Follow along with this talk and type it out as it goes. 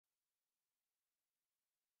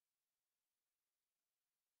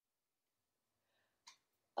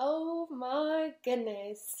Oh my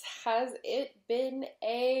goodness, has it been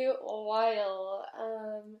a while?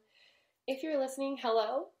 If you're listening,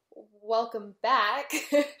 hello, welcome back.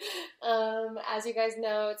 As you guys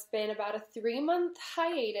know, it's been about a 3-month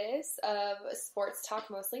hiatus of Sports Talk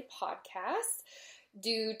Mostly podcast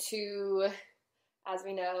due to, as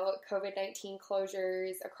we know, COVID-19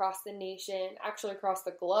 closures across the nation, actually across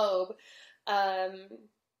the globe,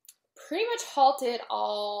 pretty much halted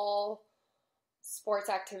all sports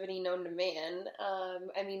activity known to man.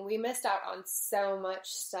 We missed out on so much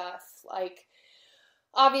stuff, like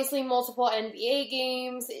obviously multiple NBA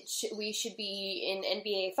games. We should be in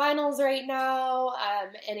NBA finals right now.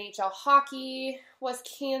 NHL hockey was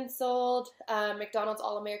canceled. McDonald's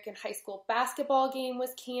All-American High School basketball game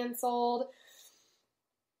was canceled.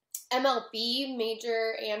 MLB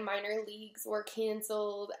major and minor leagues were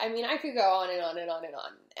canceled. I could go on and on and on and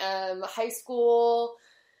on. High school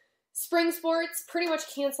spring sports pretty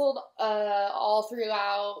much canceled all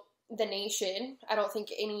throughout the nation. I don't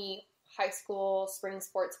think any high school spring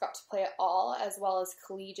sports got to play at all, as well as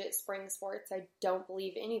collegiate spring sports. I don't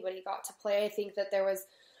believe anybody got to play. I think that there was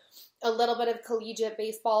a little bit of collegiate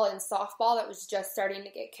baseball and softball that was just starting to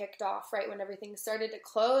get kicked off right when everything started to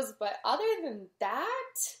close. But other than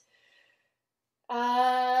that,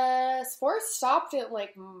 sports stopped at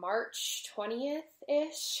like March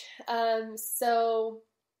 20th-ish. So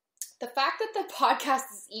the fact that the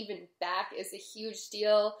podcast is even back is a huge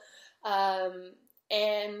deal.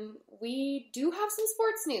 And we do have some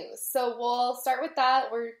sports news. So we'll start with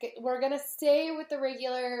that. We're going to stay with the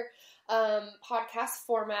regular podcast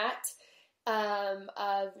format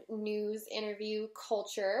of news, interview,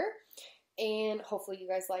 culture. And hopefully you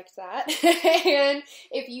guys liked that. And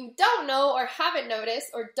if you don't know or haven't noticed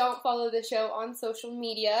or don't follow the show on social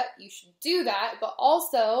media, you should do that. But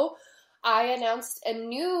also, I announced a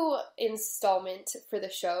new installment for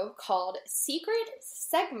the show called Secret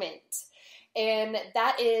Segment. And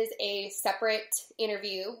that is a separate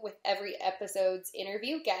interview with every episode's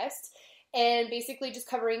interview guest. And basically just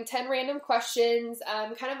covering 10 random questions,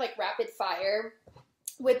 kind of like rapid fire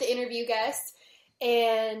with the interview guest.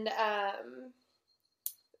 And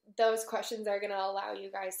those questions are going to allow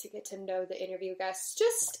you guys to get to know the interview guests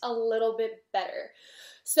just a little bit better.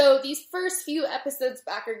 So these first few episodes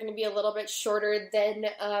back are going to be a little bit shorter than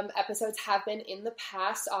episodes have been in the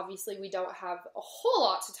past. Obviously, we don't have a whole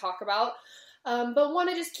lot to talk about, but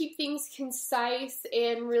want to just keep things concise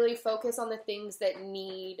and really focus on the things that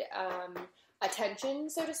need attention,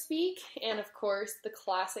 so to speak. And of course, the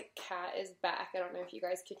classic cat is back. I don't know if you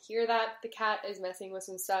guys could hear that. The cat is messing with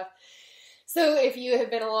some stuff. So if you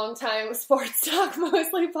have been a long time Sports Talk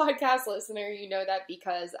Mostly podcast listener, you know that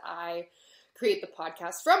because I create the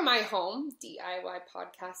podcast from my home, DIY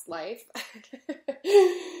podcast life.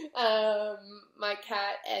 My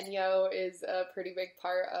cat Enyo is a pretty big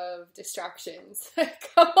part of distractions that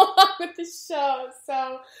come along with the show.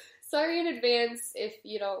 So sorry in advance if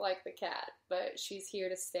you don't like the cat, but she's here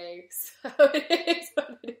to stay, so it is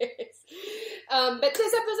what it is. But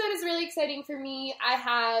this episode is really exciting for me. I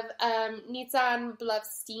have Nitzan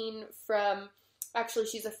Bluvstein from, actually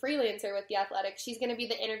she's a freelancer with The Athletic. She's going to be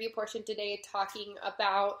the interview portion today, talking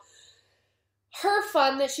about her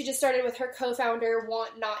fund that she just started with her co-founder.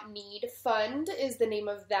 Want Not Need Fund is the name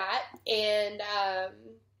of that, and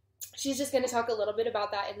she's just going to talk a little bit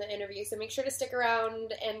about that in the interview, so make sure to stick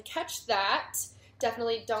around and catch that.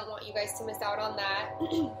 Definitely don't want you guys to miss out on that.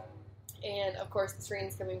 And, of course, the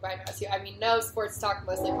train's coming by now, too. No Sports Talk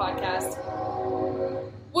Mostly podcast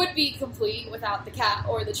would be complete without the cat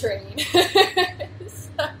or the train. So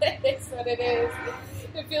it's what it is.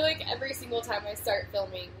 I feel like every single time I start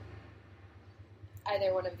filming,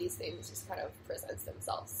 either one of these things just kind of presents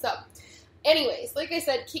themselves. So, anyways, like I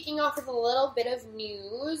said, kicking off with a little bit of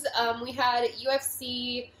news. We had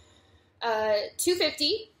UFC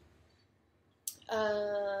 250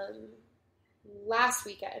 last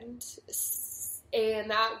weekend, and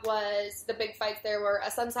that was the big fights. There were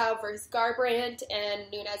Assunção versus Garbrandt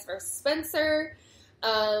and Nunes versus Spencer.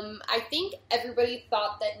 I think everybody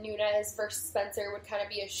thought that Nunes versus Spencer would kind of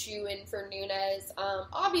be a shoo-in for Nunes.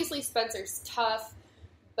 Obviously, Spencer's tough,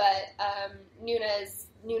 but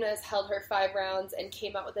Nunes held her 5 rounds and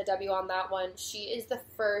came out with a W on that one. She is the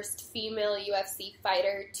first female UFC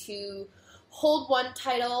fighter to hold one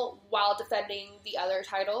title while defending the other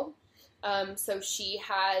title. So she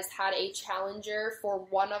has had a challenger for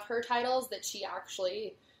one of her titles that she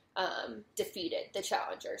actually defeated the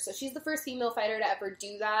challenger. So she's the first female fighter to ever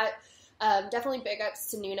do that. Definitely big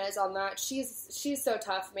ups to Nunes on that. She's so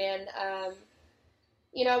tough, man.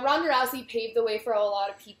 Ronda Rousey paved the way for a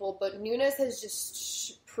lot of people, but Nunes has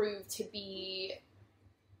just proved to be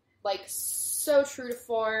like, so true to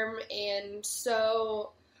form and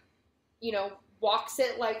so, you know, walks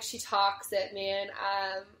it like she talks it, man.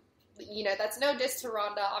 You know, that's no diss to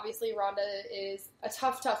Ronda. Obviously, Ronda is a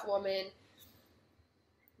tough woman.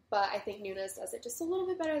 But I think Nunes does it just a little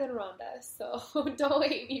bit better than Ronda. So don't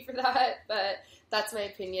hate me for that. But that's my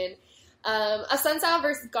opinion. Assunção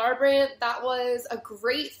versus Garbrandt, that was a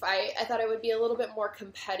great fight. I thought it would be a little bit more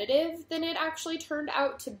competitive than it actually turned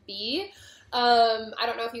out to be. I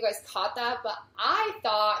don't know if you guys caught that, but I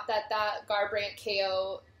thought that Garbrandt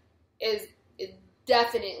KO is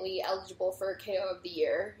definitely eligible for KO of the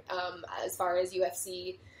year, as far as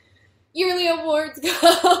UFC yearly awards go.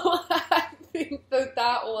 I think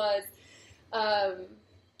that was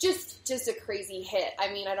just a crazy hit.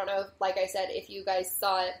 I mean, I don't know, like I said, if you guys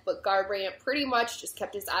saw it, but Garbrandt pretty much just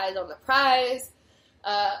kept his eyes on the prize,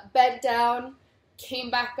 bent down,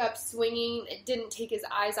 came back up swinging. It didn't take his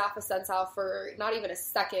eyes off of Assunção for not even a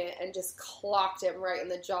second, and just clocked him right in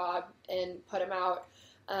the jaw and put him out.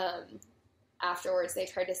 Afterwards, they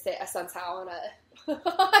tried to sit Assunção on a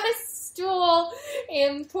stool,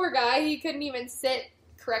 and poor guy, he couldn't even sit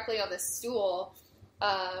correctly on the stool.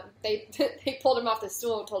 They pulled him off the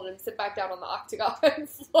stool and told him to sit back down on the octagon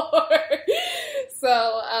floor.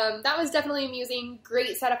 So that was definitely amusing.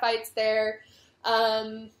 Great set of fights there.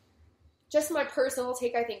 Just my personal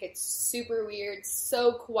take, I think it's super weird,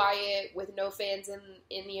 so quiet with no fans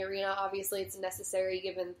in the arena. Obviously, it's necessary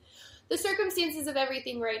given the circumstances of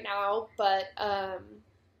everything right now, but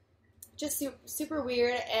just super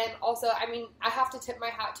weird. And also, I mean, I have to tip my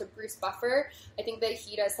hat to Bruce Buffer. I think that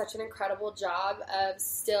he does such an incredible job of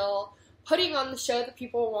still putting on the show that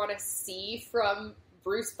people want to see from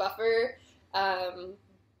Bruce Buffer,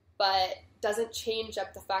 but doesn't change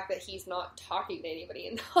up the fact that he's not talking to anybody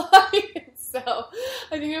in the audience. So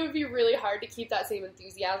I think it would be really hard to keep that same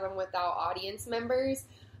enthusiasm without audience members.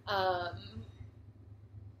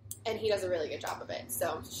 And he does a really good job of it.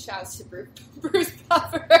 So shouts to Bruce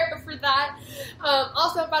Buffer for that.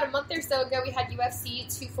 Also, about a month or so ago, we had UFC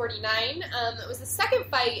 249. It was the second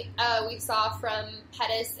fight we saw from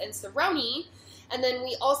Pettis and Cerrone. And then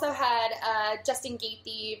we also had Justin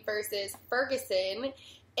Gaethje versus Ferguson.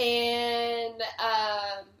 And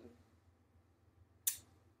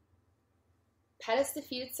Pettis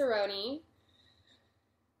defeated Cerrone.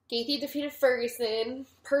 Gaethje defeated Ferguson.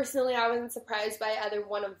 Personally, I wasn't surprised by either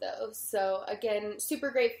one of those. So, again, super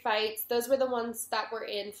great fights. Those were the ones that were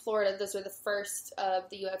in Florida. Those were the first of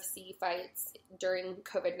the UFC fights during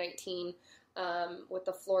COVID-19, with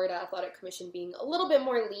the Florida Athletic Commission being a little bit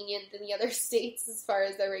more lenient than the other states as far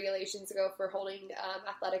as their regulations go for holding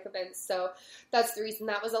athletic events. So that's the reason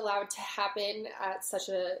that was allowed to happen at such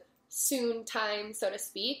a soon time, so to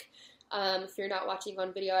speak. If you're not watching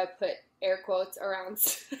on video, I put air quotes around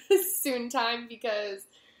soon time because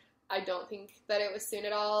I don't think that it was soon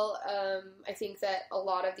at all. I think that a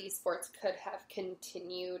lot of these sports could have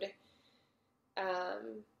continued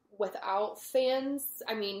without fans.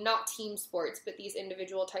 I mean, not team sports, but these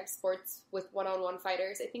individual type sports with one-on-one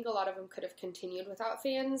fighters. I think a lot of them could have continued without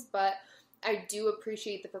fans, but I do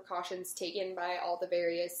appreciate the precautions taken by all the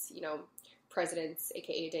various, presidents,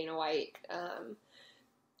 aka Dana White,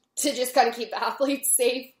 to just kind of keep the athletes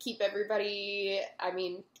safe, keep the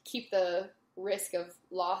risk of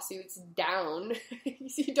lawsuits down.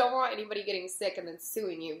 You don't want anybody getting sick and then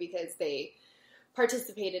suing you because they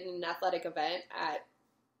participated in an athletic event at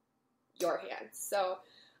your hands. So,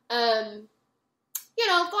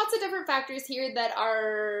 lots of different factors here that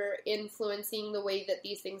are influencing the way that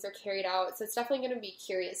these things are carried out. So it's definitely going to be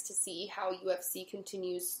curious to see how UFC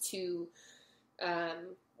continues to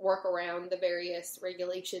work around the various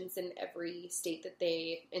regulations in every state that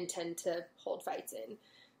they intend to hold fights in,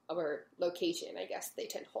 or location, I guess, they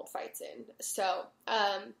tend to hold fights in. So,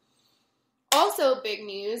 also big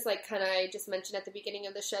news, like kind of I just mentioned at the beginning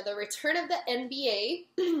of the show, the return of the NBA.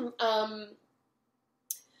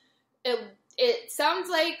 It sounds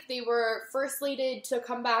like they were first slated to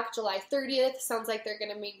come back July 30th. Sounds like they're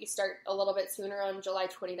going to maybe start a little bit sooner on July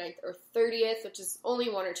 29th or 30th, which is only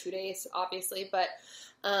 1 or 2 days, obviously, but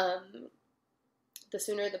the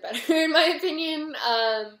sooner the better, in my opinion.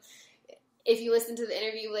 If you listen to the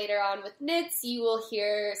interview later on with Nitz, you will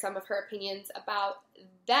hear some of her opinions about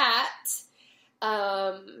that,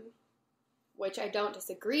 which I don't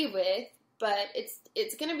disagree with, but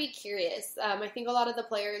it's going to be curious. I think a lot of the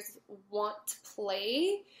players want to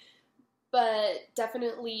play, but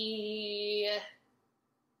definitely,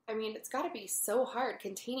 I mean, it's got to be so hard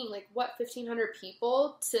containing, 1,500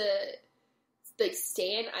 people to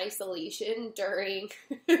stay in isolation during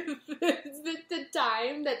the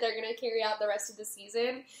time that they're going to carry out the rest of the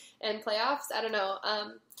season and playoffs. I don't know.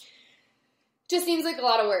 Just seems like a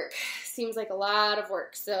lot of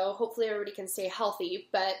work. So hopefully everybody can stay healthy.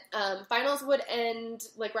 But finals would end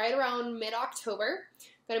like right around mid-October.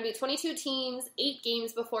 Going to be 22 teams, 8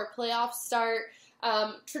 games before playoffs start.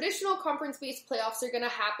 Traditional conference-based playoffs are going to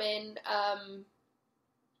happen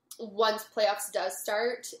once playoffs does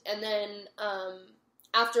start. And then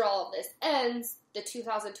after all of this ends, the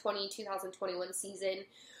 2020-2021 season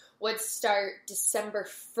would start December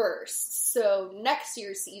 1st. So next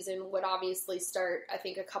year's season would obviously start, I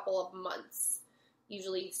think, a couple of months.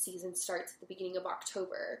 Usually season starts at the beginning of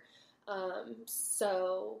October.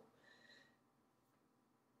 So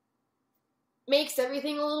makes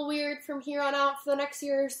everything a little weird from here on out for the next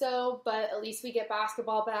year or so, but at least we get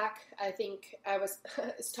basketball back. I think I was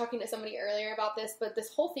talking to somebody earlier about this, but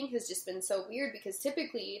this whole thing has just been so weird because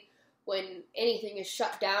typically when anything is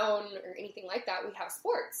shut down or anything like that, we have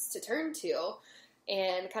sports to turn to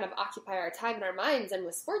and kind of occupy our time and our minds. And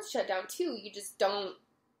with sports shut down too, you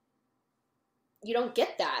don't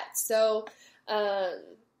get that. So,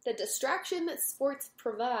 the distraction that sports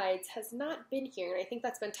provides has not been here, and I think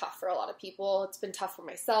that's been tough for a lot of people. It's been tough for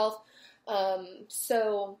myself.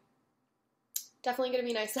 So definitely going to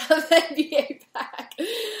be nice to have the NBA back.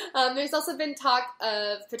 There's also been talk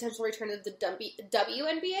of potential return of the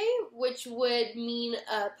WNBA, which would mean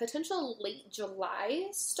a potential late July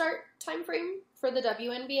start time frame for the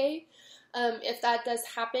WNBA. If that does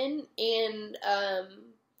happen, and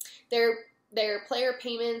their player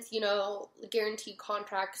payments, guaranteed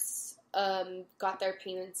contracts, got their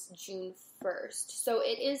payments June 1st. So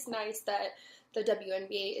it is nice that the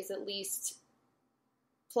WNBA is at least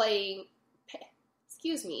paying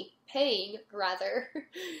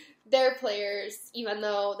their players, even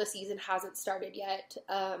though the season hasn't started yet.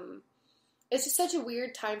 It's just such a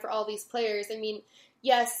weird time for all these players. I mean,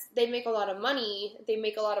 yes, they make a lot of money. They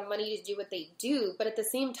make a lot of money to do what they do, but at the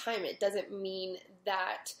same time, it doesn't mean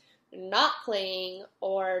that not playing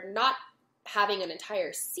or not having an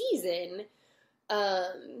entire season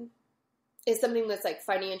is something that's like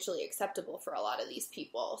financially acceptable for a lot of these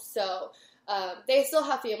people. So they still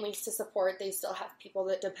have families to support. They still have people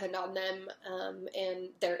that depend on them and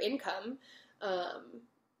their income.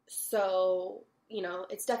 So,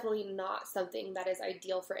 it's definitely not something that is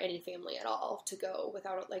ideal for any family at all to go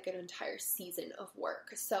without like an entire season of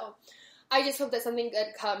work. So I just hope that something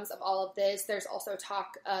good comes of all of this. There's also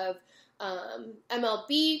talk of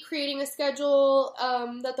MLB creating a schedule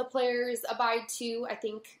that the players abide to. I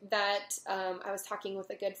think that I was talking with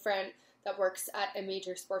a good friend that works at a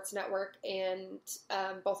major sports network, and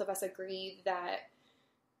both of us agree that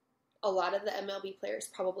a lot of the MLB players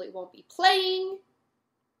probably won't be playing.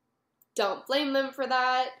 Don't blame them for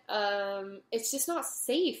that. It's just not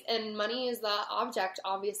safe, and money is the object,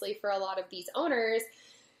 obviously, for a lot of these owners.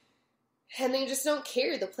 And they just don't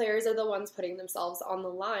care. The players are the ones putting themselves on the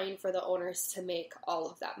line for the owners to make all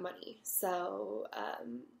of that money. So,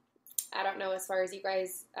 I don't know as far as you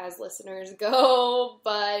guys as listeners go,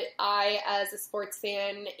 but I, as a sports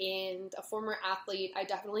fan and a former athlete, I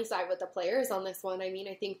definitely side with the players on this one. I mean,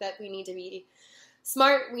 I think that we need to be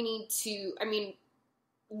smart. We need to,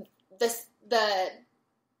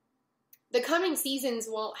 the coming seasons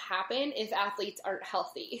won't happen if athletes aren't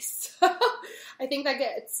healthy. So I think that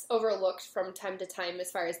gets overlooked from time to time as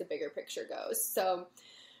far as the bigger picture goes. So,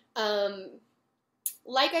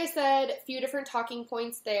 like I said, a few different talking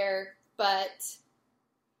points there, but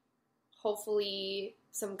hopefully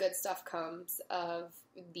some good stuff comes of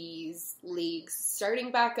these leagues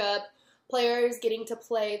starting back up, players getting to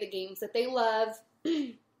play the games that they love,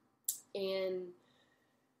 and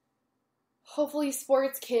hopefully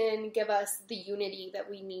sports can give us the unity that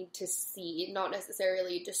we need to see. Not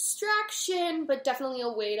necessarily distraction, but definitely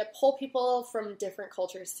a way to pull people from different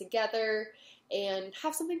cultures together and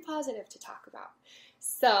have something positive to talk about.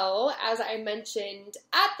 So, as I mentioned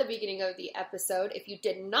at the beginning of the episode, if you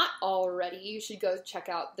did not already, you should go check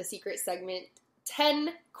out the secret segment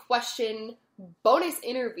 10-question bonus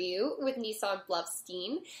interview with Nitzan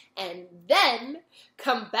Bluvstein, and then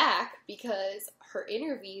come back because her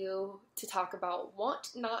interview to talk about want,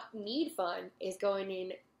 not need fun is going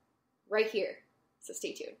in right here. So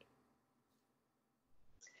stay tuned.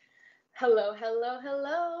 Hello.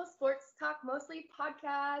 Sports Talk Mostly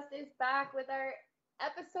podcast is back with our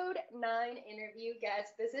episode 9 interview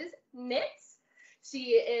guest. This is Nitz.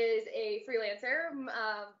 She is a freelancer,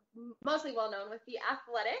 mostly well known with The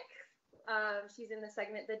Athletic. She's in the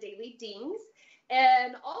segment The Daily Dings,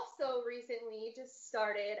 and also recently just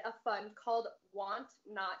started a fund called Want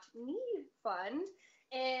Not Need Fund,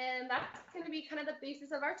 And that's going to be kind of the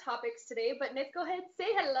basis of our topics today. But Nitz, go ahead, say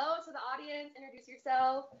hello to the audience, introduce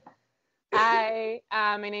yourself. Hi,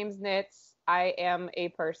 my name's Nitz. I am a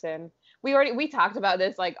person. We talked about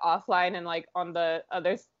this like offline and like on the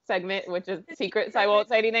other segment, which is secret, so I won't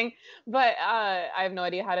say anything. But I have no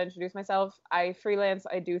idea how to introduce myself. I freelance.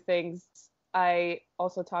 I do things. I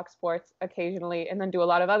also talk sports occasionally, and then do a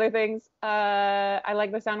lot of other things. I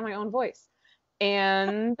like the sound of my own voice,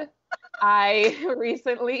 and I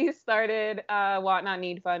recently started Want Not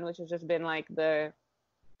Need Fun, which has just been like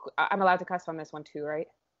I'm allowed to cuss on this one too, right?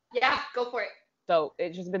 Yeah, go for it. So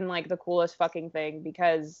it's just been like the coolest fucking thing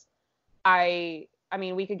because I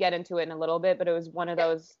mean, we could get into it in a little bit, but it was one of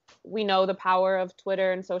those, we know the power of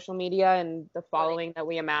Twitter and social media and the following that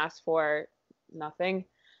we amass for nothing.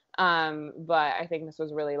 But I think this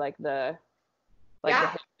was really like the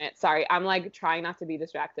sorry, I'm like trying not to be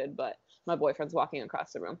distracted, but my boyfriend's walking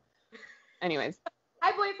across the room. Anyways.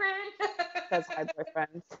 Hi, boyfriend. Says hi,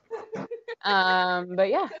 boyfriend. But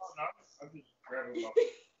yeah.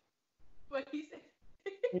 What he said.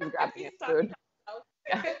 He's grabbing his food.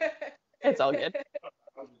 Yeah. It's all good.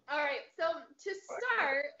 All right. So to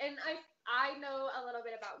start, and I know a little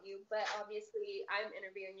bit about you, but obviously I'm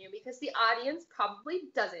interviewing you because the audience probably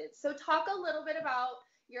doesn't. So talk a little bit about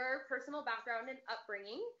your personal background and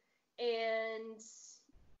upbringing and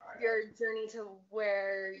your journey to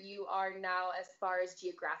where you are now as far as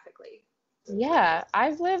geographically. Yeah,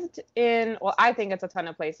 I've lived in, well, I think it's a ton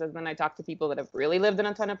of places. Then I talk to people that have really lived in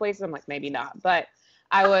a ton of places. I'm like, maybe not. But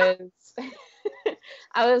I was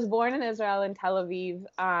I was born in Israel, in Tel Aviv.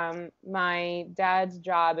 My dad's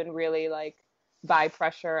job, and really like by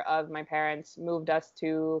pressure of my parents, moved us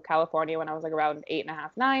to California when I was like around 8.5,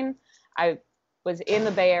 9. I was in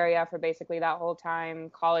the Bay Area for basically that whole time,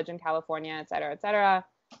 college in California, et cetera, et cetera.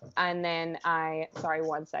 And then sorry,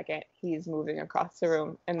 1 second. He's moving across the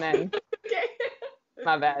room. And then,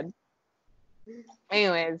 my bad.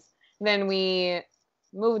 Anyways, then we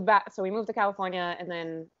moved back. So we moved to California. And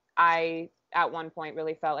then I, at one point,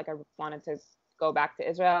 really felt like I wanted to go back to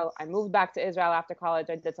Israel. I moved back to Israel after college.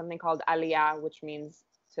 I did something called Aliyah, which means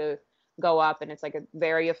to go up. And it's like a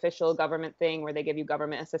very official government thing where they give you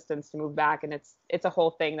government assistance to move back. And it's a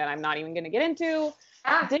whole thing that I'm not even going to get into.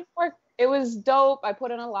 Didn't work. It was dope. I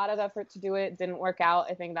put in a lot of effort to do it. Didn't work out.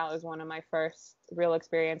 I think that was one of my first real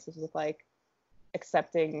experiences with like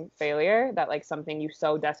accepting failure, that like something you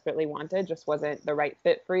so desperately wanted just wasn't the right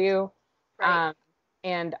fit for you. Right.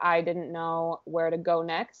 And I didn't know where to go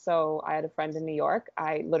next. So I had a friend in New York.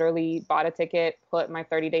 I literally bought a ticket, put my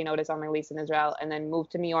 30-day notice on my lease in Israel, and then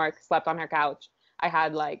moved to New York, slept on her couch. I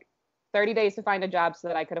had like 30 days to find a job so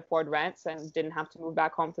that I could afford rents and didn't have to move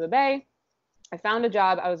back home to the Bay. I found a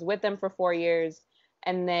job. I was with them for 4 years.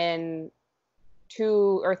 And then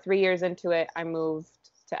 2 or 3 years into it, I moved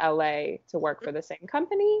to LA to work for the same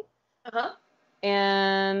company. Uh-huh.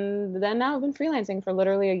 And then now I've been freelancing for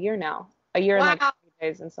literally a year now. A year and like 3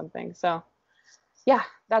 days and something. So yeah,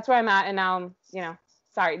 that's where I'm at. And now I'm,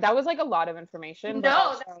 sorry, that was like a lot of information.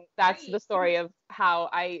 No, that's the story of how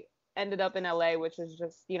I ended up in LA, which is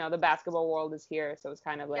just, the basketball world is here. So it's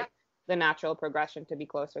kind of like the natural progression to be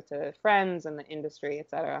closer to friends and the industry,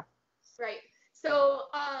 etc. Right. So,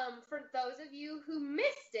 for those of you who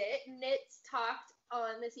missed it, Nitz talked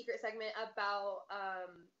on the secret segment about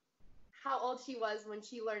how old she was when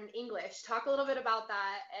she learned English. Talk a little bit about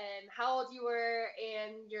that and how old you were,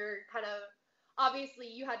 and your kind of, obviously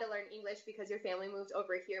you had to learn English because your family moved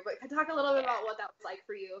over here, but talk a little bit about what that was like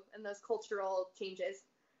for you and those cultural changes.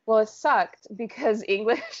 Well, it sucked because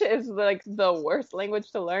English is like the worst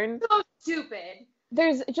language to learn. So stupid.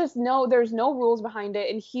 There's no rules behind it.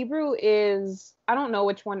 And Hebrew is, I don't know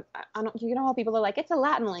which one, how people are like, it's a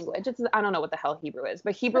Latin language. I don't know what the hell Hebrew is,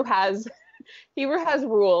 but Hebrew has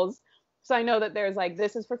rules. So I know that there's like,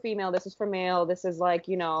 this is for female, this is for male. This is like,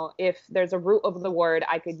 if there's a root of the word,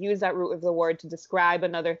 I could use that root of the word to describe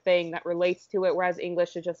another thing that relates to it. Whereas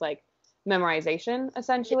English is just like memorization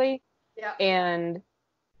essentially. Yeah. And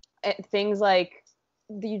things like,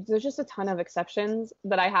 there's just a ton of exceptions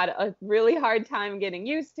that I had a really hard time getting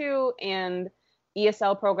used to, and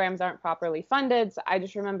ESL programs aren't properly funded. So I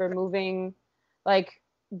just remember moving like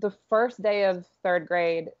the first day of 3rd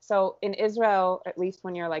grade. So in Israel, at least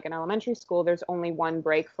when you're like in elementary school, there's only one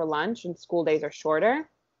break for lunch and school days are shorter.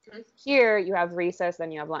 Mm-hmm. Here you have recess,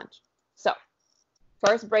 then you have lunch. So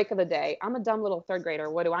First break of the day. I'm a dumb little third grader.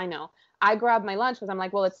 What do I know? I grab my lunch because I'm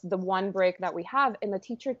like, well, it's the one break that we have. And the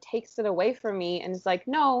teacher takes it away from me and it's like,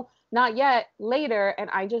 no, not yet, later. And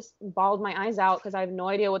I just bawled my eyes out because I have no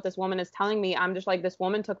idea what this woman is telling me. I'm just like, this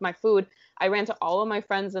woman took my food. I ran to all of my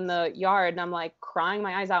friends in the yard and I'm like crying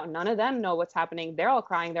my eyes out. None of them know what's happening. They're all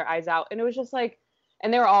crying their eyes out. And it was just like,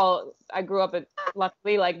 and they were all, I grew up in,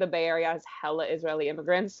 luckily, like the Bay Area has hella Israeli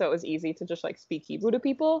immigrants. So it was easy to just like speak Hebrew to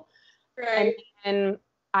people. Right. And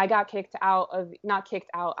I got kicked out of, not kicked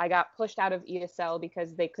out, I got pushed out of ESL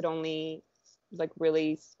because they could only like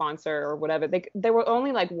really sponsor or whatever. They were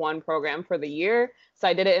only like one program for the year. So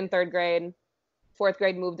I did it in third grade. Fourth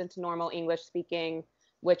grade moved into normal English speaking,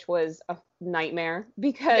 which was a nightmare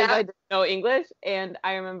because I didn't know English. And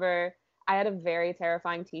I remember I had a very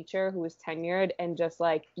terrifying teacher who was tenured and just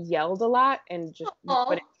like yelled a lot and just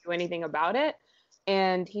wouldn't do anything about it.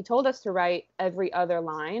 And he told us to write every other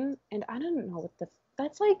line. And I don't know what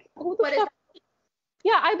that's like, who the fuck?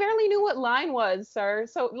 Yeah, I barely knew what line was, sir.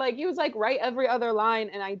 So like he was like, write every other line,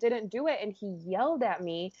 and I didn't do it, and he yelled at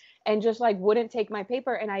me and just like wouldn't take my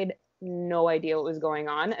paper, and I had no idea what was going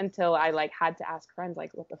on until I like had to ask friends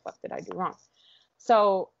like, what the fuck did I do wrong?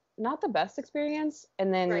 So not the best experience.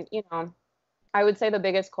 And then you know, I would say the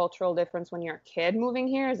biggest cultural difference when you're a kid moving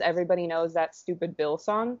here is everybody knows that stupid bill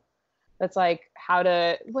song. That's like how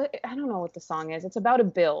to what I don't know what the song is. It's about a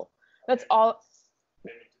bill. That's all.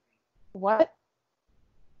 What?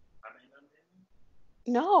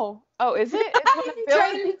 No. Oh, is it? It's when a bill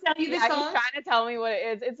trying to tell you the song? He's trying to tell me what it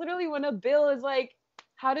is. It's literally when a bill is like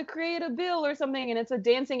how to create a bill or something, and it's a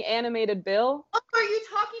dancing animated bill. Oh, are you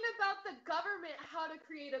talking about the government how to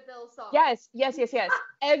create a bill song? Yes.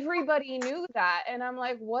 Everybody knew that, and I'm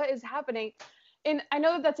like, what is happening? And I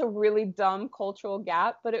know that that's a really dumb cultural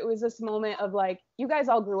gap, but it was this moment of like, you guys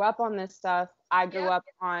all grew up on this stuff. I grew up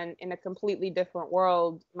in a completely different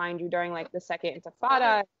world, mind you, during like the second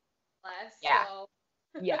Intifada.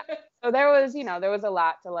 Yeah. So there was a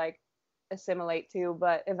lot to like assimilate to,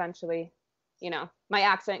 but eventually, you know, my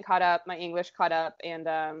accent caught up, my English caught up, and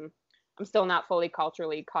I'm still not fully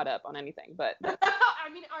culturally caught up on anything, but I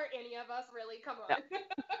mean, are any of us really? Come on. No.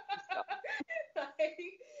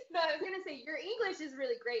 No, I was gonna say your English is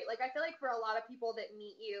really great. Like I feel like for a lot of people that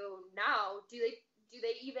meet you now, do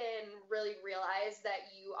they even really realize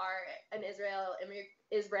that you are an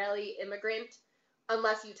Israeli immigrant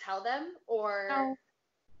unless you tell them? Or no.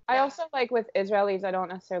 I also like with Israelis, I don't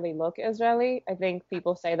necessarily look Israeli. I think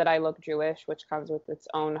people say that I look Jewish, which comes with its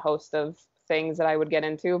own host of things that I would get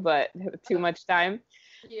into, but too much time.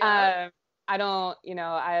 Yeah. I don't, you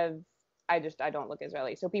know, I don't look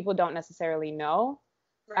Israeli, so people don't necessarily know.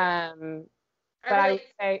 Right. But I would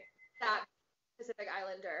say that Pacific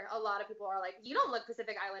Islander. A lot of people are like, you don't look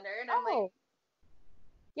Pacific Islander, and I'm like,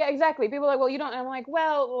 yeah, exactly. People are like, well, you don't. And I'm like,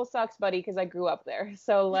 well, sucks, buddy, because I grew up there,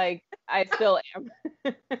 so like, I still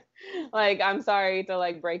am. Like, I'm sorry to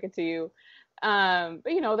like break it to you, but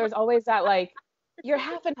you know, there's always that like, you're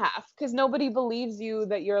half and half, because nobody believes you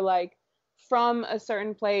that you're like from a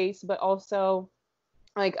certain place, but also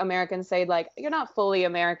like Americans say like you're not fully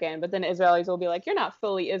American, but then Israelis will be like you're not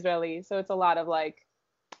fully Israeli. So it's a lot of like,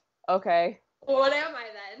 okay, what am I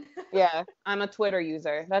then? Yeah, I'm a Twitter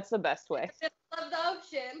user. That's the best way. Just love the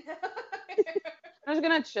ocean. I'm just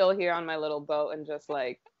gonna chill here on my little boat and just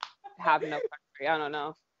like have no country. I don't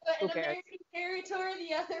know. An American territory,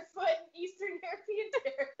 the other foot in Eastern European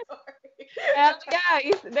Yeah,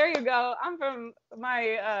 territory. there you go. I'm from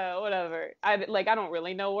my whatever. I don't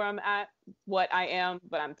really know where I'm at, what I am,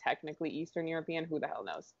 but I'm technically Eastern European. Who the hell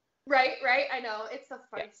knows? Right. I know. It's so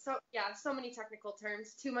funny. Yeah. So many technical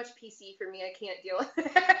terms. Too much PC for me. I can't deal with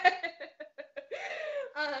it.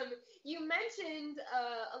 You mentioned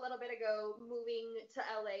a little bit ago moving to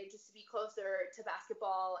LA just to be closer to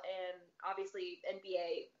basketball and obviously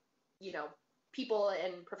NBA, you know, people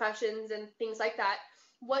and professions and things like that.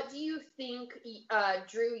 What do you think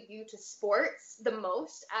drew you to sports the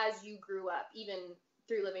most as you grew up, even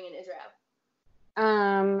through living in Israel?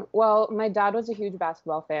 Well, my dad was a huge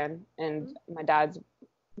basketball fan, and my dad's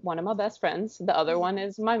one of my best friends. The other one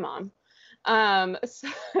is my mom. So,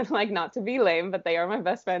 like, not to be lame, but they are my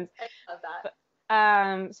best friends. I love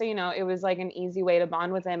that. So, you know, it was like an easy way to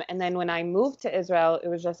bond with him. And then when I moved to Israel, it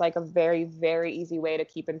was just like a very, very easy way to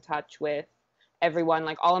keep in touch with everyone.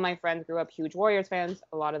 Like, all of my friends grew up huge Warriors fans,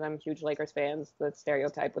 a lot of them huge Lakers fans. The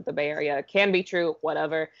stereotype with the Bay Area can be true,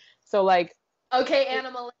 whatever. So, like, okay, Anna,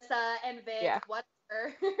 Melissa, and Vic, whatever.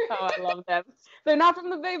 Oh, I love them. They're not from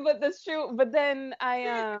the Bay, but that's true. But then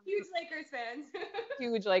huge Lakers fans.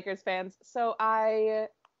 Huge Lakers fans. So so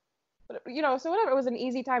whatever. It was an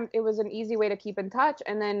easy time. It was an easy way to keep in touch.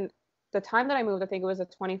 And then the time that I moved, I think it was the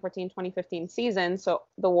 2014-2015 season. So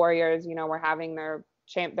the Warriors, you know, were having their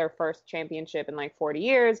first championship in like 40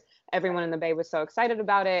 years. Everyone in the Bay was so excited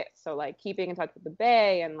about it. So like keeping in touch with the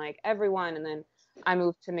Bay and like everyone. And then I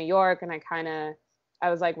moved to New York, and I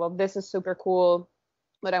was like, well, this is super cool,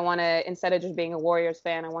 but I want to, instead of just being a Warriors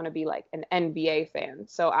fan, I want to be like an NBA fan.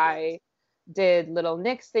 So I did little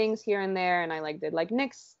Knicks things here and there, and I like did like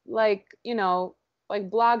Knicks, like, you know, like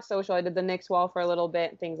blog social. I did the Knicks wall for a little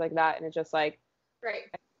bit, things like that. And it just like, Right.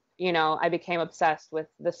 you know, I became obsessed with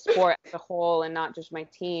the sport as a whole and not just my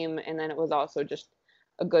team. And then it was also just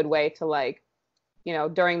a good way to like, you know,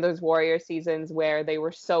 during those Warrior seasons where they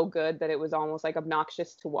were so good that it was almost like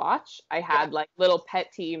obnoxious to watch, I had like little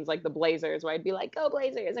pet teams like the Blazers, where I'd be like, go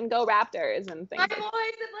Blazers and go Raptors and things. My like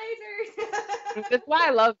boys, the Blazers. That's why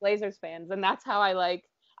I love Blazers fans. And that's how I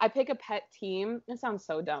pick a pet team. It sounds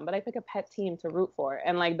so dumb, but I pick a pet team to root for.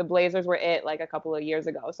 And like the Blazers were it like a couple of years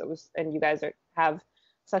ago. So it was, and you guys have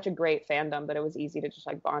such a great fandom that it was easy to just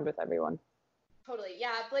like bond with everyone. Totally.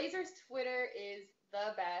 Yeah, Blazers Twitter is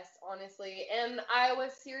the best, honestly. And I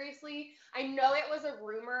know it was a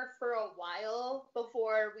rumor for a while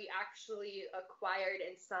before we actually acquired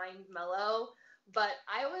and signed Melo, but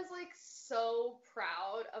I was like so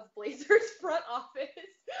proud of Blazers front office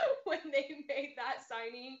when they made that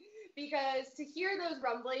signing, because to hear those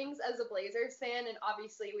rumblings as a Blazers fan, and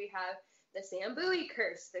obviously we have the Sam Bowie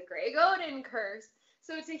curse, the Greg Oden curse,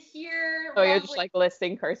 so to hear you're just like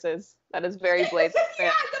listing curses. That is very Blazers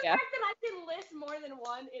fan. The fact that I can list more than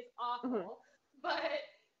one is awful. Mm-hmm. But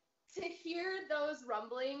to hear those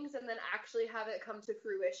rumblings and then actually have it come to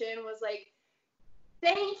fruition was like,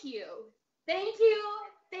 thank you. Thank you.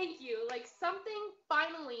 Thank you. Like, something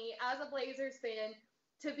finally, as a Blazers fan,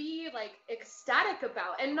 to be like ecstatic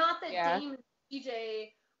about. And not that Dame and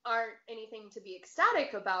DJ aren't anything to be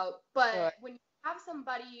ecstatic about, but when you have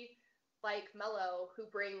somebody like Melo, who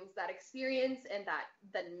brings that experience and that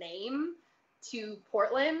the name to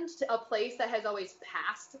Portland, to a place that has always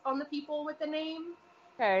passed on the people with the name.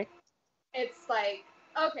 Okay. It's like,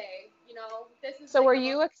 okay, you know, this is. So like, were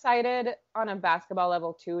you excited on a basketball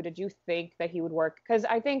level too? Did you think that he would work? Because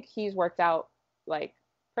I think he's worked out like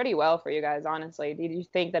pretty well for you guys, honestly. Did you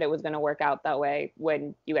think that it was going to work out that way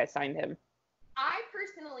when you guys signed him? I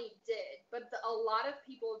personally did, but a lot of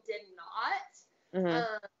people did not.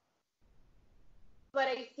 Mm-hmm. But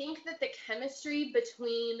I think that the chemistry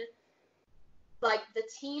between, like, the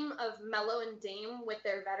team of Melo and Dame with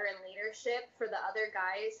their veteran leadership for the other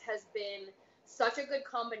guys has been such a good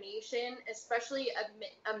combination, especially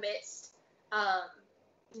amidst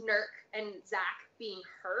Nurk and Zach being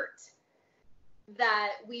hurt,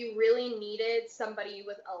 that we really needed somebody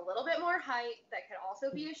with a little bit more height that could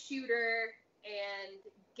also be a shooter and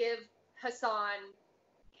give Hassan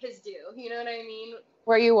his due. You know what I mean?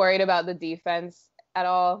 Were you worried about the defense at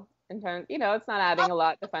all? In terms, you know, it's not adding a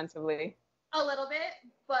lot defensively. A little bit,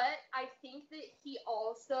 but I think that he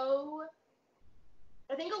also,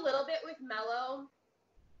 I think a little bit with Melo,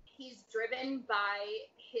 he's driven by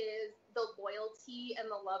the loyalty and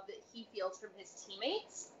the love that he feels from his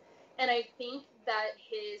teammates. And I think that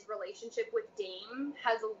his relationship with Dame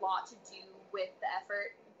has a lot to do with the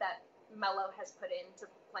effort that Melo has put into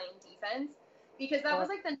playing defense. Because that was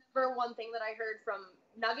like the number one thing that I heard from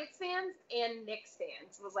Nuggets fans and Knicks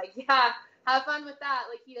fans was like, yeah, have fun with that.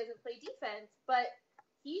 Like, he doesn't play defense, but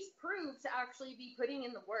he's proved to actually be putting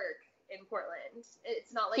in the work in Portland.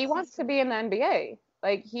 It's not like he wants to be in the NBA.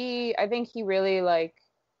 Like, I think he really, like,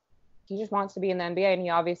 he just wants to be in the NBA, and he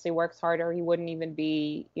obviously works harder. He wouldn't even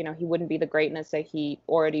be, you know, he wouldn't be the greatness that he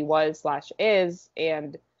already was / is.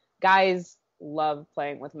 And guys love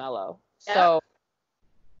playing with Melo. Yeah. So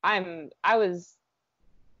I was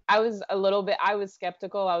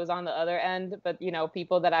skeptical. I was on the other end, but, you know,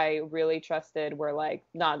 people that I really trusted were like,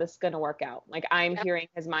 nah, this is going to work out. Like, I'm hearing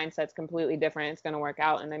his mindset's completely different. It's going to work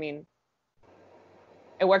out. And I mean,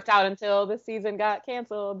 it worked out until the season got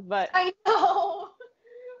canceled, but I know.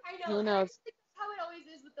 Who knows? That's how it always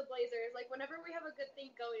is with the Blazers. Like, whenever we have a good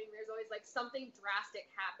thing going, there's always like something drastic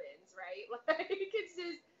happens, right? Like, it's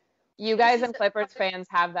just. You guys and Clippers fans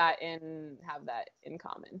have that in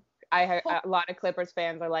common. A lot of Clippers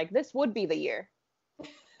fans are like, this would be the year. I'm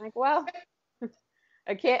like, well,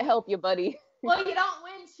 I can't help you, buddy. Well, you don't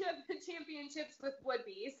win championships with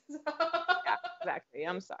would-be's. So. Yeah, exactly.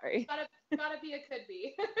 I'm sorry. Gotta be a could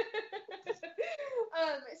be.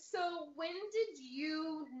 So when did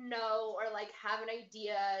you know or like have an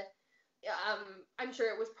idea? I'm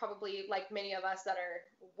sure it was probably like many of us that are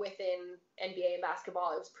within NBA and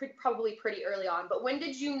basketball. It was probably pretty early on. But when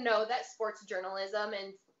did you know that sports journalism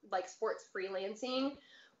and like sports freelancing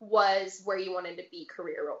was where you wanted to be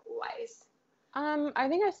career-wise? I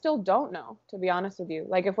think I still don't know, to be honest with you.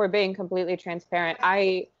 Like, if we're being completely transparent,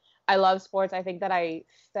 I love sports. I think that I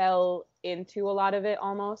fell into a lot of it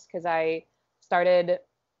almost because I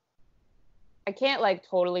can't like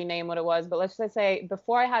totally name what it was, but let's just say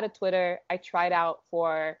before I had a Twitter, I tried out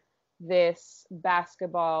for this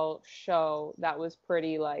basketball show that was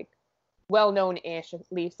pretty like well-known-ish, at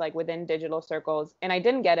least like within digital circles. And I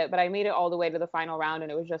didn't get it, but I made it all the way to the final round,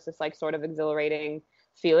 and it was just this like sort of exhilarating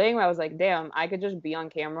feeling where I was like, damn, I could just be on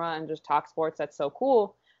camera and just talk sports. That's so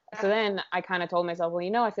cool. So then I kind of told myself,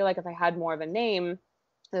 well, I feel like if I had more of a name,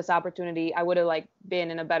 this opportunity, I would have like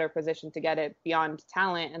been in a better position to get it beyond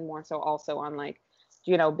talent and more so also on like,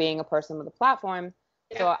 being a person with a platform.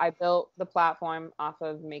 Yeah. So I built the platform off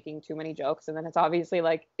of making too many jokes. And then it's obviously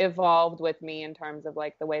like evolved with me in terms of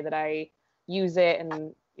like the way that I use it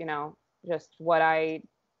and, just what I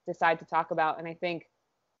decide to talk about. And I think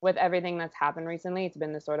with everything that's happened recently, it's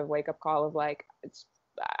been this sort of wake up call of like,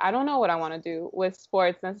 I don't know what I want to do with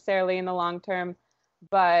sports necessarily in the long term,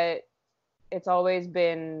 but it's always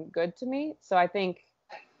been good to me. So I think,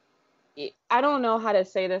 I don't know how to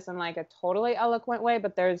say this in like a totally eloquent way,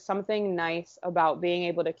 but there's something nice about being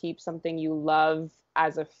able to keep something you love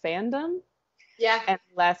as a fandom. Yeah. And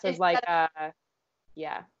less as like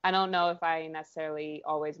yeah, I don't know if I necessarily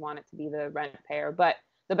always want it to be the rent payer, but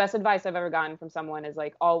the best advice I've ever gotten from someone is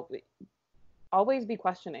like, always be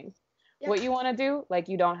questioning what you want to do. Like,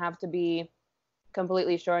 you don't have to be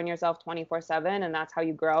completely sure in yourself 24/7, and that's how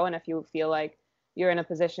you grow. And if you feel like you're in a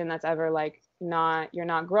position that's ever like you're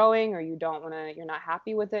not growing, or you're not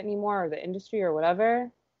happy with it anymore, or the industry or whatever.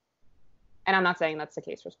 And I'm not saying that's the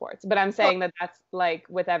case for sports, but I'm saying that that's like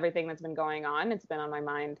with everything that's been going on, it's been on my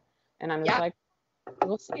mind, and I'm just like,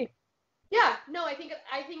 we'll see. Yeah, no, I think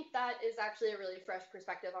that is actually a really fresh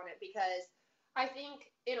perspective on it, because I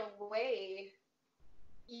think in a way,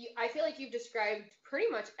 I feel like you've described pretty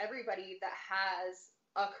much everybody that has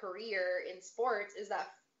a career in sports, is that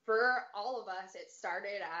for all of us, it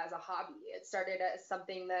started as a hobby. It started as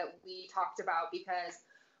something that we talked about because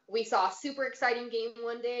we saw a super exciting game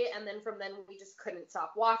one day, and then from then we just couldn't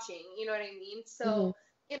stop watching. You know what I mean? So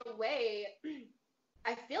in a way,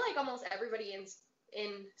 I feel like almost everybody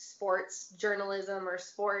in sports journalism or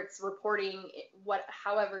sports reporting,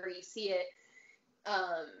 however you see it,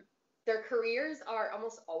 their careers are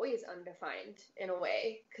almost always undefined in a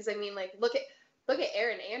way. Because I mean, like, look at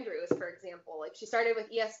Erin Andrews, for example. Like, she started with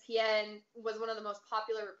ESPN, was one of the most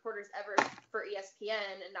popular reporters ever for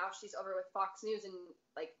ESPN, and now she's over with Fox News, and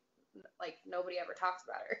like nobody ever talks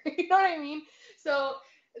about her. You know what I mean? So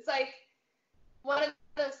it's like one of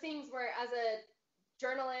those things where, as a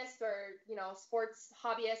journalist or sports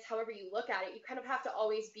hobbyist, however you look at it, you kind of have to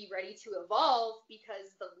always be ready to evolve,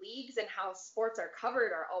 because the leagues and how sports are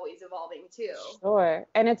covered are always evolving too. Sure.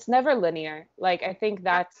 And it's never linear. Like, I think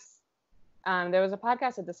that's there was a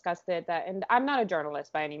podcast that discussed it, and I'm not a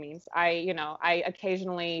journalist by any means. I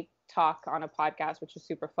occasionally talk on a podcast, which is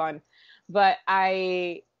super fun, but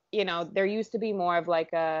there used to be more of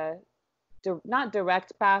like a not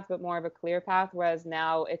direct path, but more of a clear path, whereas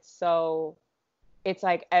now it's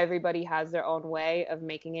like everybody has their own way of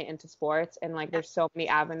making it into sports, and like there's so many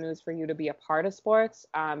avenues for you to be a part of sports,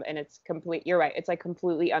 and you're right, it's like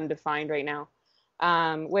completely undefined right now,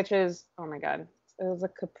 which is, oh my god, it was a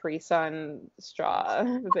Capri Sun straw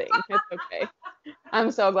thing. It's okay.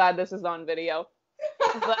 I'm so glad this is on video,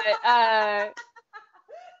 but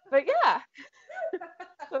yeah.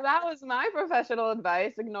 So that was my professional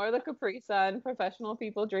advice. Ignore the Capri Sun. Professional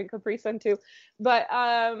people drink Capri Sun too. But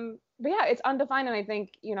yeah, it's undefined. And I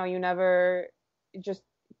think, you never just,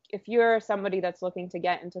 if you're somebody that's looking to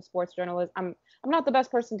get into sports journalism, I'm not the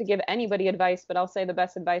best person to give anybody advice, but I'll say the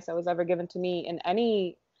best advice that was ever given to me in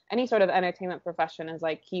any sort of entertainment profession is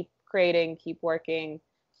like, keep creating, keep working,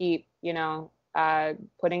 keep,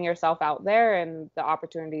 putting yourself out there, and the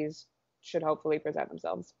opportunities should hopefully present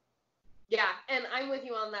themselves. Yeah, and I'm with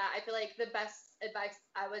you on that. I feel like the best advice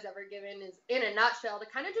I was ever given is, in a nutshell, to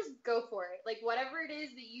kind of just go for it. Like, whatever it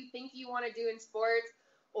is that you think you want to do in sports,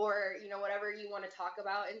 or, whatever you want to talk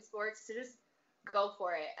about in sports, to just go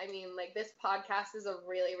for it. I mean, like, this podcast is a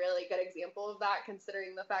really, really good example of that,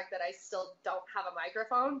 considering the fact that I still don't have a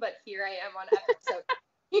microphone, but here I am on episode.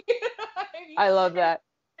 You know what I mean? I love that.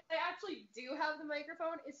 I actually do have the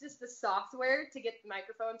microphone. It's just the software to get the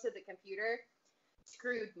microphone to the computer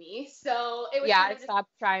screwed me. So it was I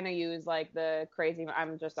stopped trying to use like the crazy,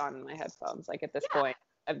 I'm just on my headphones. Like, at this point,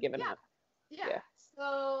 I've given up. Yeah.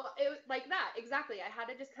 So it was like that. Exactly. I had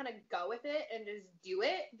to just kind of go with it and just do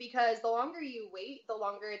it, because the longer you wait, the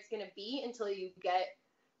longer it's going to be until you get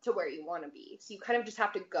to where you want to be. So you kind of just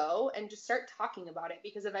have to go and just start talking about it,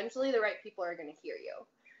 because eventually the right people are going to hear you.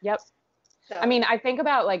 Yep. So, I mean, I think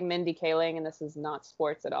about like Mindy Kaling, and this is not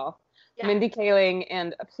sports at all. yeah. Mindy Kaling,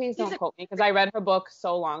 and please don't quote me because I read her book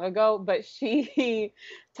so long ago, but she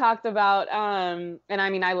talked about, and I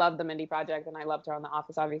mean, I love the Mindy Project and I loved her on The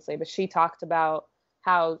Office, obviously, but she talked about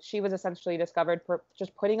how she was essentially discovered for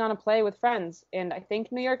just putting on a play with friends in, I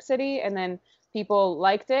think, New York City, and then people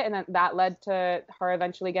liked it, and that led to her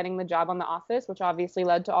eventually getting the job on The Office, which obviously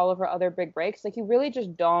led to all of her other big breaks. Like, you really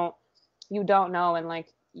just don't know, and like,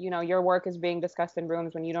 you know, your work is being discussed in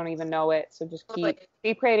rooms when you don't even know it. So just keep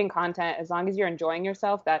creating content. As long as you're enjoying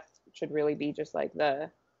yourself, that should really be just like the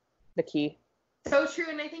key. So true.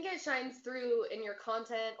 And I think it shines through in your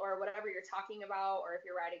content or whatever you're talking about, or if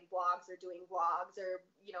you're writing blogs or doing vlogs or,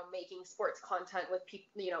 you know, making sports content with people,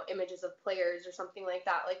 you know, images of players or something like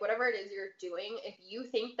that. Like, whatever it is you're doing, if you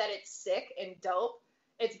think that it's sick and dope,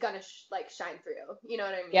 it's gonna shine through. You know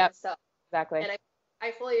what I mean? Yep. So Exactly. And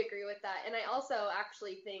I fully agree with that. And I also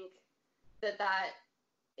actually think that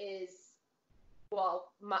is,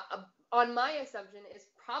 well, on my assumption, is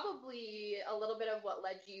probably a little bit of what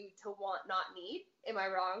led you to want, not need. Am I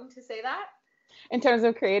wrong to say that? In terms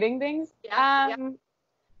of creating things? Yeah.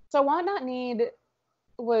 So Want Not Need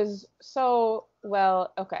was so,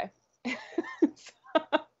 well, okay.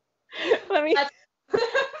 Let me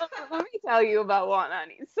tell you about Want Not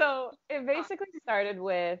Need. So it basically started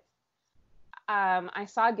with, I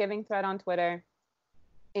saw a giving thread on Twitter,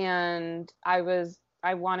 and I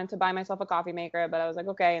wanted to buy myself a coffee maker, but I was like,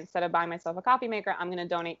 okay, instead of buying myself a coffee maker, I'm going to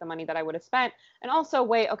donate the money that I would have spent. And also,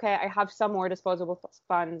 wait, okay, I have some more disposable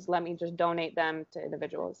funds. Let me just donate them to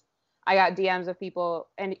individuals. I got DMs of people,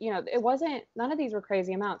 and, you know, none of these were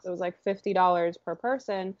crazy amounts. It was like $50 per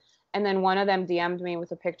person. And then one of them DM'd me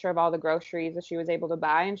with a picture of all the groceries that she was able to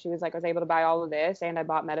buy. And she was like, I was able to buy all of this, and I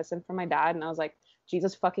bought medicine for my dad. And I was like,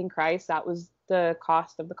 Jesus fucking Christ, that was the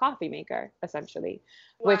cost of the coffee maker, essentially.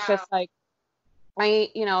 Wow. Which just like, I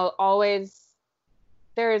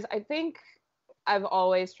think I've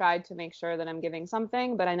always tried to make sure that I'm giving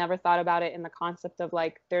something, but I never thought about it in the concept of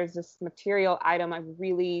like, there's this material item I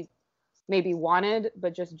really maybe wanted,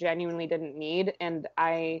 but just genuinely didn't need. And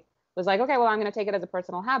I was like, okay, well, I'm going to take it as a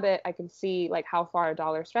personal habit. I can see like how far a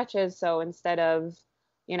dollar stretches. So instead of,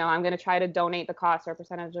 you know, I'm going to try to donate the cost or a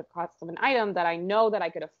percentage of cost of an item that I know that I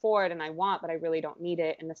could afford and I want, but I really don't need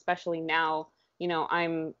it. And especially now, you know,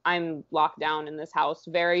 I'm locked down in this house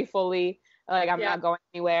very fully. Like, I'm not going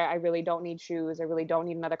anywhere. I really don't need shoes. I really don't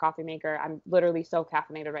need another coffee maker. I'm literally so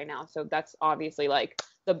caffeinated right now. So that's obviously like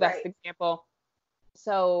the best example.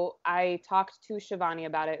 So I talked to Shivani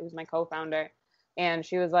about it, who's my co-founder. And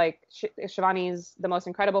she was like, Shivani's the most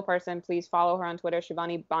incredible person. Please follow her on Twitter,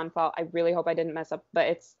 Shivani Banfal. I really hope I didn't mess up, but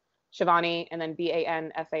it's Shivani and then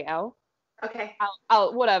Banfal. Okay.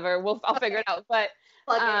 I'll whatever. I'll figure it out. But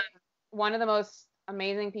one of the most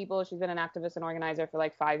amazing people. She's been an activist and organizer for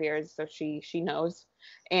like 5 years, so she knows.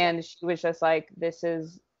 And she was just like, this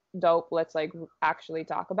is dope. Let's like actually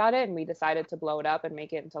talk about it. And we decided to blow it up and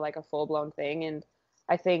make it into like a full blown thing. And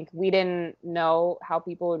I think we didn't know how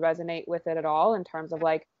people would resonate with it at all in terms of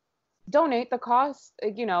like, donate the cost.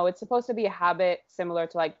 You know, it's supposed to be a habit similar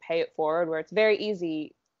to like pay it forward, where it's very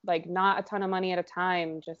easy, like not a ton of money at a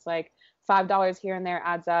time, just like $5 here and there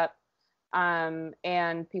adds up.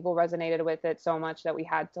 And people resonated with it so much that we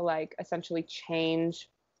had to like essentially change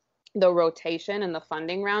the rotation and the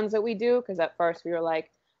funding rounds that we do. Because at first we were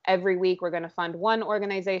like, every week we're going to fund one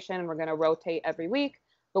organization, we're going to rotate every week.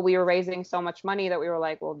 But we were raising so much money that we were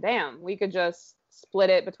like, well, damn, we could just split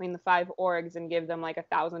it between the 5 orgs and give them like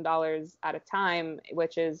 $1,000 at a time,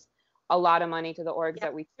 which is a lot of money to the orgs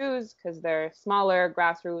that we choose, because they're smaller,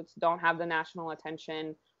 grassroots, don't have the national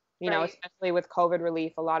attention. You know, especially with COVID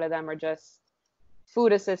relief, a lot of them are just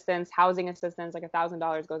food assistance, housing assistance. Like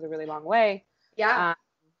 $1,000 goes a really long way. Yeah.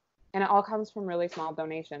 And it all comes from really small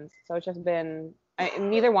donations. So it's just been,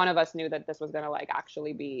 neither one of us knew that this was going to like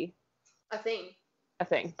actually be a thing.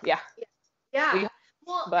 Yeah. And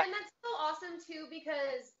that's so awesome too,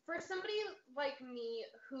 because for somebody like me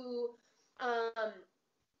who,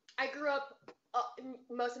 I grew up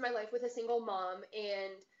most of my life with a single mom,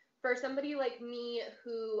 and for somebody like me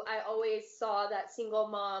who I always saw that single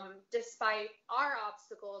mom, despite our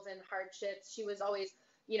obstacles and hardships, she was always,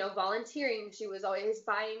 you know, volunteering. She was always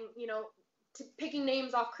buying, you know, picking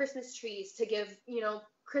names off Christmas trees to give, you know,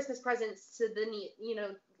 Christmas presents to the, you know,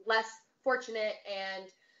 less fortunate, and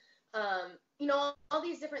you know, all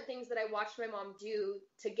these different things that I watched my mom do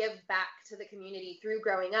to give back to the community through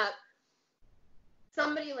growing up.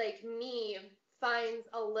 Somebody like me finds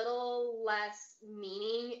a little less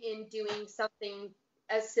meaning in doing something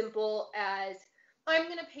as simple as, I'm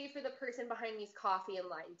going to pay for the person behind me's coffee in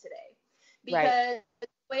line today. Because the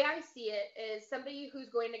way I see it is, somebody who's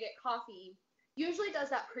going to get coffee usually does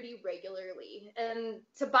that pretty regularly. And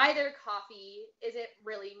to buy their coffee isn't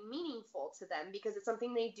really meaningful to them because it's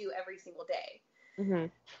something they do every single day. Mm-hmm.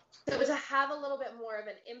 So to have a little bit more of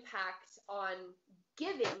an impact on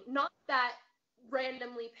giving, not that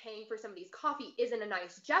randomly paying for somebody's coffee isn't a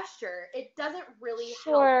nice gesture, it doesn't really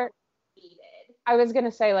help needed. I was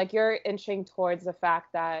gonna say, like, you're inching towards the fact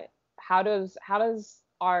that how does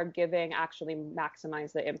our giving actually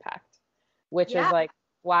maximize the impact, which is like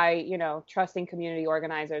why, you know, trusting community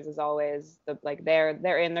organizers is always the, like,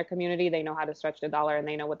 they're in their community, they know how to stretch the dollar, and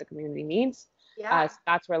they know what the community needs. So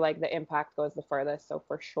that's where, like, the impact goes the furthest. So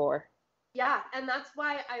for sure. Yeah, and that's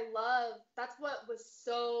why that's what was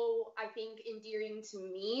so, I think, endearing to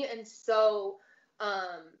me and so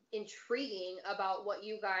intriguing about what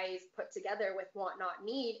you guys put together with Want Not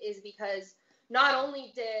Need, is because not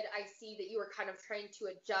only did I see that you were kind of trying to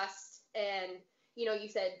adjust, and, you know, you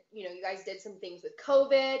said, you know, you guys did some things with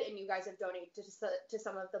COVID, and you guys have donated to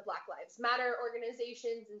some of the Black Lives Matter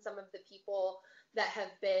organizations and some of the people that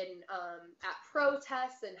have been at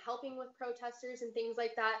protests and helping with protesters and things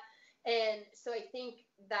like that. And so I think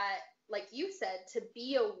that, like you said, to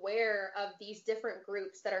be aware of these different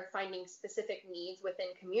groups that are finding specific needs within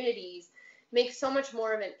communities makes so much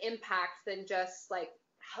more of an impact than just, like,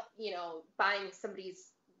 you know, buying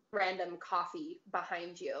somebody's random coffee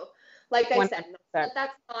behind you. Like I said,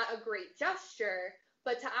 that's not a great gesture,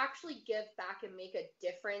 but to actually give back and make a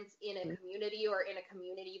difference in a community, or in a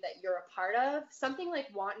community that you're a part of, something like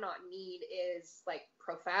Want Not Need is, like,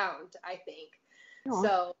 profound, I think. Aww.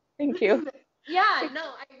 So thank you. Yeah,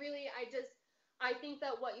 no, I think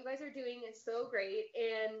that what you guys are doing is so great.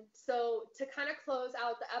 And so to kind of close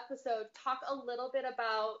out the episode, talk a little bit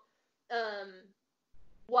about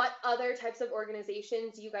what other types of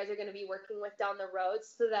organizations you guys are going to be working with down the road,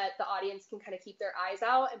 so that the audience can kind of keep their eyes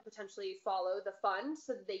out and potentially follow the fund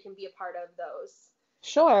so that they can be a part of those.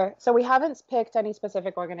 Sure. So we haven't picked any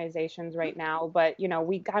specific organizations right now, but, you know,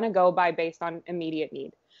 we kind of go based on immediate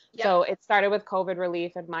need. Yep. So it started with COVID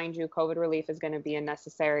relief, and mind you, COVID relief is going to be a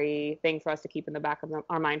necessary thing for us to keep in the back of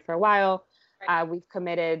our mind for a while. Right. We've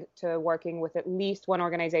committed to working with at least one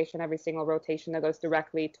organization every single rotation that goes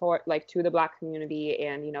directly to the Black community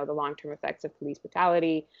and, you know, the long-term effects of police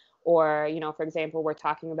brutality. Or, you know, for example, we're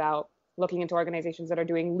talking about looking into organizations that are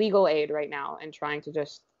doing legal aid right now and trying to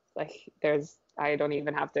just, like, I don't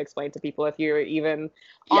even have to explain to people, if you're even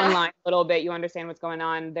online a little bit, you understand what's going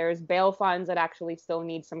on. There's bail funds that actually still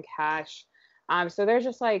need some cash. So there's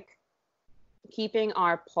just, like, keeping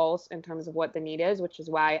our pulse in terms of what the need is, which is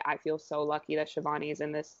why I feel so lucky that Shivani is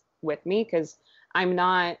in this with me, because I'm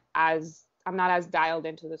not as dialed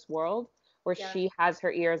into this world where she has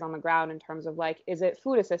her ears on the ground in terms of, like, is it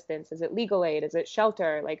food assistance? Is it legal aid? Is it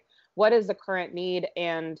shelter? Like, what is the current need?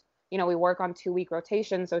 And, you know, we work on 2-week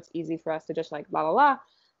rotations, so it's easy for us to just, like, blah, blah,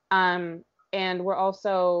 blah. And we're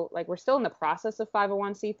also, like, we're still in the process of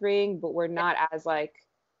 501c3ing, but we're not as, like,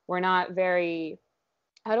 we're not very,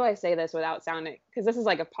 how do I say this without sounding, because this is,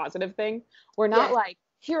 like, a positive thing. We're not like,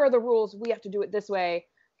 here are the rules, we have to do it this way.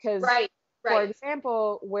 Because, for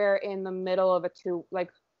example, we're in the middle of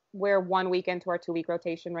we're 1 week into our 2-week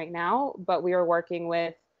rotation right now, but we are working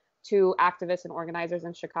with 2 activists and organizers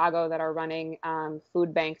in Chicago that are running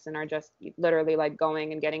food banks and are just literally, like,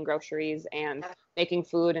 going and getting groceries and making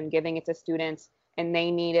food and giving it to students. And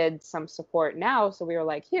they needed some support now. So we were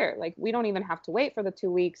like, here, like, we don't even have to wait for the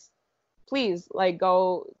 2 weeks. Please, like,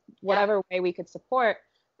 go whatever way we could support.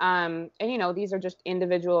 And, you know, these are just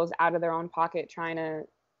individuals out of their own pocket trying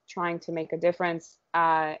to make a difference.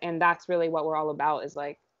 And that's really what we're all about, is,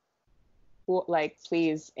 like,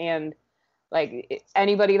 please. And, like,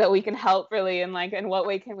 anybody that we can help, really, and, like, in what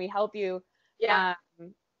way can we help you?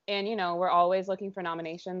 And, you know, we're always looking for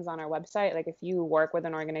nominations on our website. Like, if you work with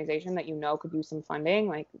an organization that you know could use some funding,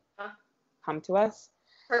 like, come to us.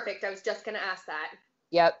 Perfect. I was just gonna ask that.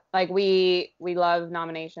 Yep. Like, we love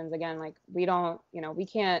nominations. Again, like, we don't, you know, we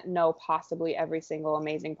can't know possibly every single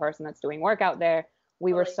amazing person that's doing work out there.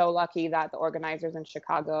 We were so lucky that the organizers in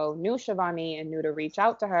Chicago knew Shivani and knew to reach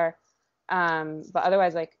out to her. But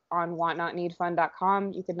otherwise, like, on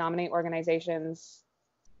wantnotneedfund.com, you could nominate organizations.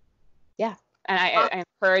 Yeah. And I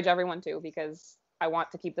encourage everyone to, because I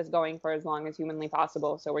want to keep this going for as long as humanly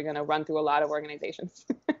possible. So we're going to run through a lot of organizations.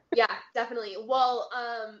 Yeah, definitely. Well,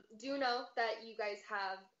 do know that you guys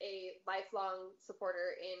have a lifelong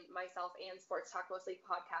supporter in myself and Sports Talk Mostly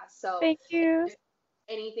podcast. So thank you.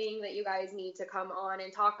 Anything that you guys need to come on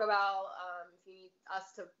and talk about, if you need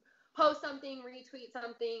us to post something, retweet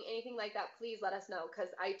something, anything like that, please let us know, because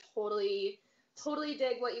I totally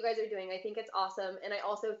dig what you guys are doing. I think it's awesome. And I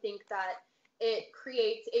also think that it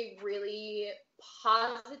creates a really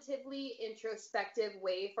positively introspective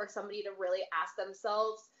way for somebody to really ask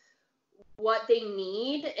themselves what they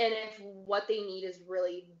need, and if what they need is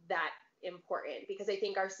really that important. Because I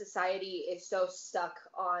think our society is so stuck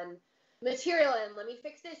on material and let me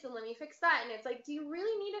fix this and let me fix that, and it's like, do you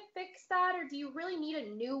really need to fix that, or do you really need a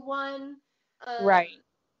new one? Right.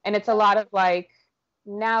 And it's a lot of like,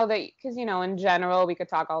 now that, because in general we could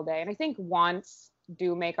talk all day, and I think wants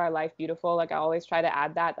do make our life beautiful. Like I always try to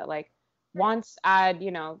add that like wants add,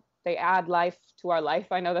 they add life to our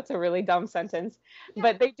life. I know that's a really dumb sentence,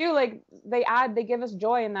 but they do, like they give us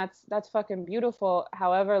joy, and that's fucking beautiful.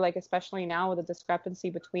 However, like especially now with the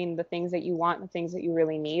discrepancy between the things that you want and the things that you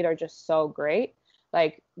really need are just so great.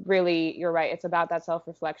 Like really, you're right. It's about that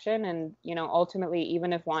self-reflection, and ultimately,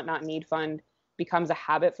 even if want not need fund becomes a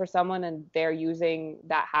habit for someone and they're using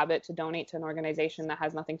that habit to donate to an organization that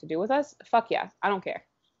has nothing to do with us, fuck yeah, I don't care.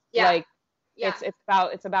 Like it's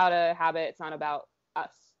about a habit. It's not about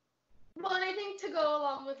us. Well, and I think to go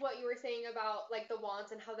along with what you were saying about like the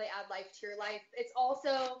wants and how they add life to your life, it's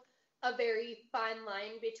also a very fine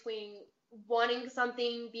line between wanting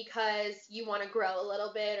something because you want to grow a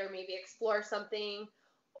little bit or maybe explore something,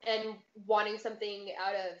 and wanting something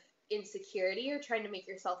out of insecurity or trying to make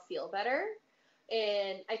yourself feel better.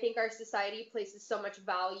 And I think our society places so much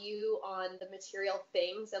value on the material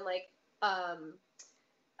things, and like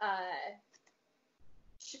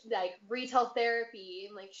retail therapy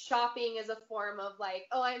and like shopping as a form of like,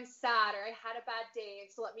 oh, I'm sad or I had a bad day,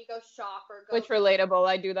 so let me go shop or go. Which relatable.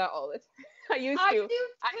 I do that all the time. I used to. I do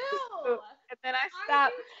too. And then I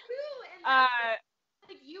stopped. I do too. And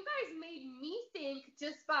like you guys made me think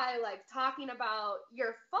just by like talking about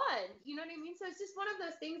your fun. You know what I mean? So it's just one of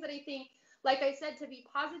those things that I think, like I said, to be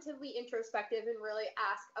positively introspective and really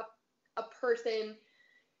ask a person,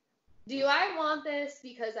 do I want this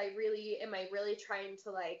because am I really trying to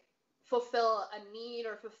like fulfill a need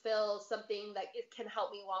or fulfill something that it can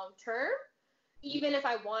help me long term? Even if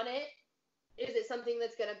I want it, is it something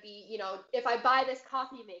that's going to be, if I buy this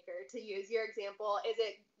coffee maker, to use your example, is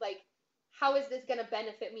it like, how is this going to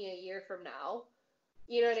benefit me a year from now?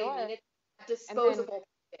 You know what I mean? It's disposable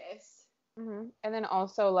purchase. Mm-hmm. And then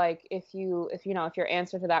also like if your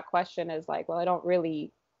answer to that question is like, well, I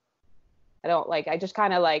just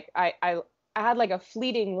kind of like, I had like a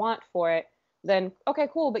fleeting want for it, then okay,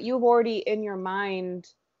 cool. But you've already in your mind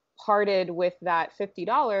parted with that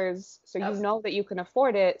 $50. So you know that you can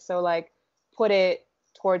afford it. So like put it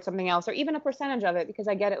towards something else, or even a percentage of it, because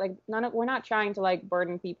I get it. Like we're not trying to like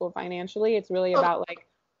burden people financially. It's really about like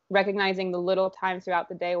recognizing the little times throughout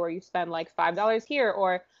the day where you spend like $5 here,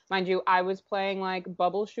 or mind you, I was playing like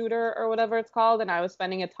Bubble Shooter or whatever it's called, and I was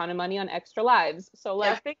spending a ton of money on extra lives. So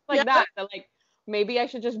like things like that like maybe I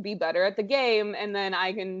should just be better at the game, and then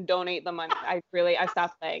I can donate the money. I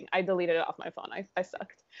stopped playing. I deleted it off my phone. I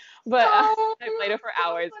sucked. But I played it for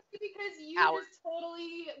hours. Because you just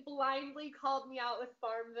totally blindly called me out with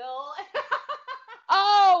Farmville.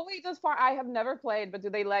 Oh, wait, I have never played, but do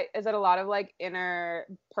they is it a lot of like inner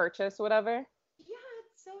purchase, whatever? Yeah,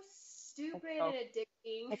 it's so stupid and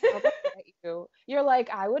addicting. You're like,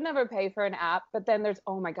 I would never pay for an app, but then there's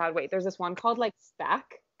there's this one called like Stack,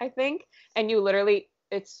 I think, and you literally,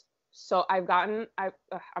 I'm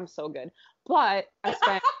so good, but I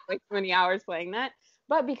spent like too many hours playing that.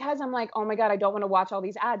 But because I'm like, oh my God, I don't want to watch all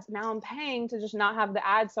these ads. Now I'm paying to just not have the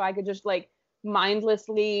ads, so I could just like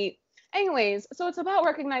mindlessly. Anyways, so it's about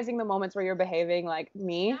recognizing the moments where you're behaving like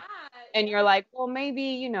me, and you're like, well,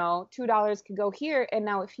 maybe, $2 could go here. And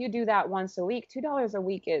now if you do that once a week, $2 a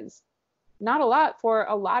week is not a lot for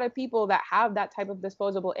a lot of people that have that type of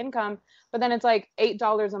disposable income. But then it's like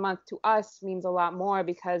 $8 a month to us means a lot more,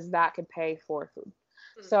 because that could pay for food.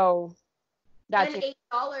 Mm-hmm. So that's $8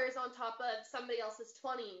 on top of somebody else's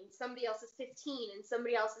 20, somebody else's 15, and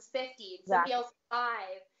somebody else's 50, and somebody else's 5.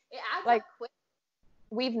 It adds up quick.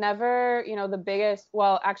 We've never, the biggest,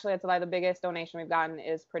 well, actually, that's a lie. The biggest donation we've gotten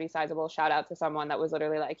is pretty sizable. Shout out to someone that was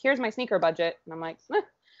literally like, here's my sneaker budget. And I'm like, eh.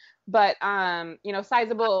 But,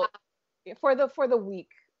 sizable for the week.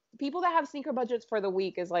 People that have sneaker budgets for the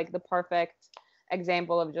week is like the perfect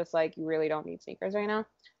example of just like, you really don't need sneakers right now.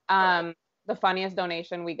 The funniest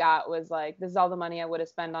donation we got was like, this is all the money I would have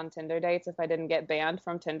spent on Tinder dates if I didn't get banned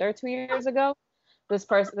from Tinder 2 years ago. This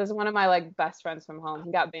is one of my like best friends from home.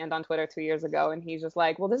 He got banned on Twitter 2 years ago, and he's just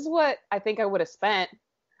like, well, this is what I think I would have spent.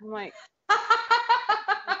 I'm like,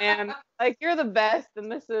 man, like, you're the best, and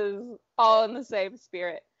this is all in the same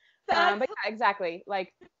spirit. But yeah, exactly.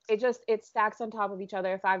 Like, it stacks on top of each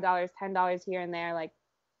other, $5, $10 here and there. Like,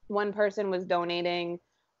 one person was donating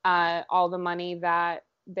all the money that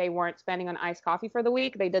they weren't spending on iced coffee for the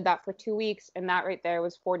week. They did that for 2 weeks, and that right there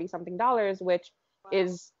was $40-something, which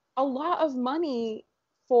is a lot of money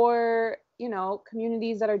for, you know,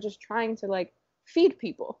 communities that are just trying to, like, feed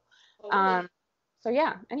people. Totally. So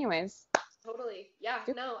yeah, anyways. Totally. Yeah,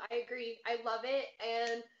 no, I agree. I love it.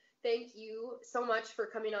 And thank you so much for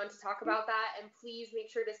coming on to talk about that. And please make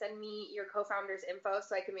sure to send me your co-founder's info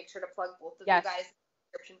so I can make sure to plug both of you guys in the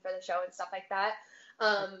description for the show and stuff like that.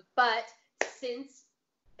 But since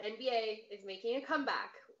NBA is making a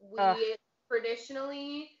comeback, we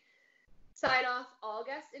traditionally sign off all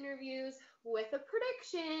guest interviews with a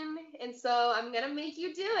prediction. And so I'm going to make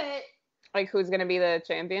you do it. Like, who's going to be the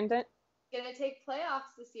champion then? Going to take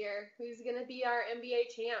playoffs this year. Who's going to be our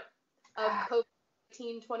NBA champ of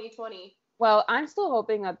COVID-19 2020? Well, I'm still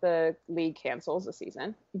hoping that the league cancels the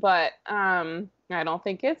season, but I don't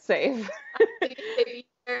think it's safe.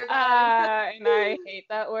 And I hate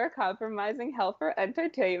that we're compromising health for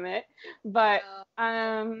entertainment, but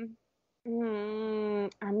I'm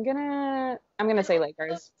gonna say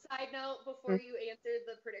Lakers. Side note, before you answer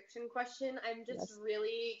the prediction question, I'm just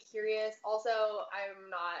really curious. Also, I'm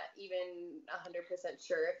not even 100%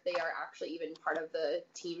 sure if they are actually even part of the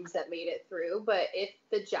teams that made it through, but if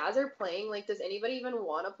the Jazz are playing, like, does anybody even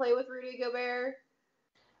want to play with Rudy Gobert?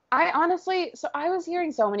 I was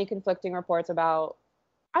hearing so many conflicting reports about,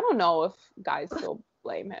 I don't know if guys still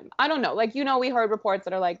blame him. I don't know. Like, you know, we heard reports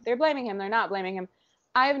that are like, they're blaming him, they're not blaming him.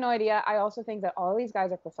 I have no idea. I also think that all these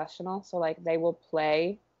guys are professional, so, like, they will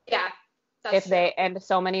play. Yeah, if true. And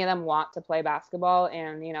so many of them want to play basketball,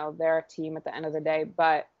 and, you know, they're a team at the end of the day.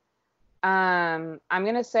 But I'm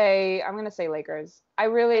gonna say Lakers. I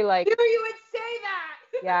really like. I knew you would say that.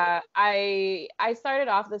 Yeah, I started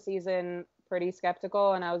off the season pretty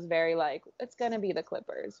skeptical, and I was very like, it's gonna be the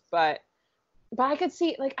Clippers, but I could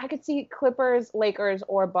see Clippers, Lakers,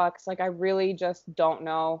 or Bucks. Like, I really just don't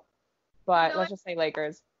know. But let's just say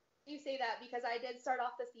Lakers. You say that because I did start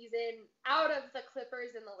off the season out of the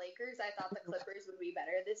Clippers and the Lakers. I thought the Clippers would be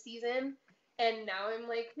better this season. And now I'm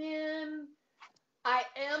like, man, I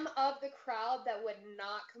am of the crowd that would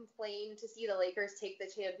not complain to see the Lakers take the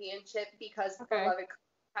championship because beloved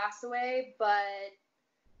passed away. But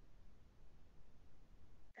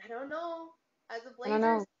I don't know. As a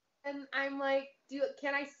Blazers, and I'm like,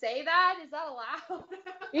 can I say that? Is that allowed?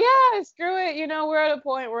 Yeah, screw it. You know, we're at a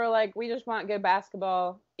point where, like, we just want good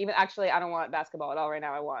basketball. Even actually, I don't want basketball at all right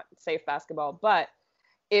now. I want safe basketball. But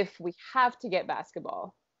if we have to get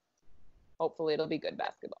basketball, hopefully it'll be good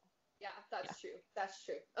basketball. Yeah, that's true. That's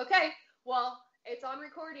true. Okay, well, it's on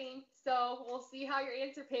recording, so we'll see how your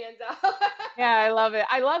answer pans out. Yeah, I love it.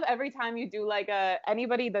 I love every time you do, like,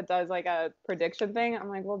 anybody that does, like, a prediction thing. I'm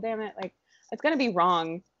like, well, damn it. Like, it's going to be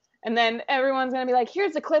wrong. And then everyone's going to be like,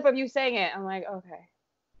 here's a clip of you saying it. I'm like, okay.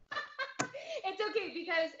 It's okay,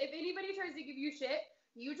 because if anybody tries to give you shit,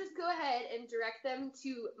 you just go ahead and direct them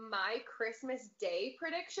to my Christmas Day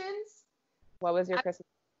predictions. What was your Christmas?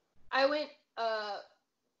 I went,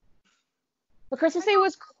 But Christmas Day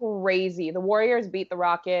was crazy. The Warriors beat the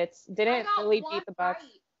Rockets. Didn't really beat the Bucks.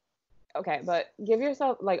 Right. Okay, but give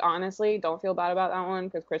yourself, like, honestly, don't feel bad about that one,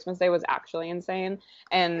 because Christmas Day was actually insane.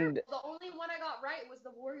 And the only one I got right was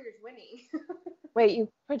the Warriors winning. Wait, you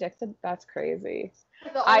predicted? That's crazy.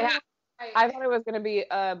 I thought it was going to be,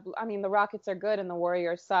 I mean, the Rockets are good and the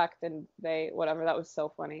Warriors sucked, and whatever, that was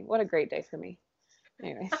so funny. What a great day for me.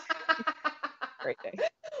 Anyways, great day.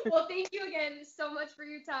 Well, thank you again so much for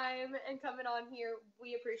your time and coming on here.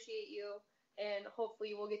 We appreciate you. And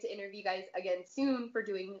hopefully we'll get to interview you guys again soon for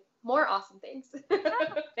doing more awesome things.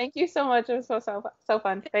 Thank you so much. It was so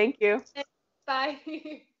fun. Thank you. Bye.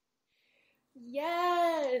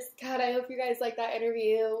 Yes. God, I hope you guys like that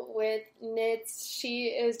interview with Nitz. She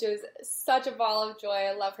is just such a ball of joy.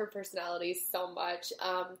 I love her personality so much.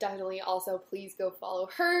 Definitely also please go follow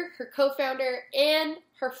her co-founder, and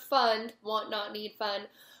her fund, Want Not Need Fund,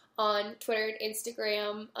 on Twitter and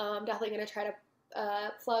Instagram. I'm definitely going to try to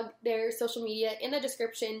plug their social media in the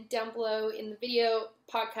description down below in the video,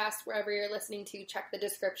 podcast, wherever you're listening to. Check the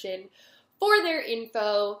description for their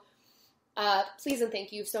info. Please and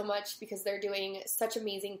thank you so much, because they're doing such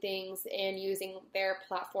amazing things and using their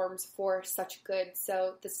platforms for such good.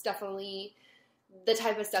 So this is definitely the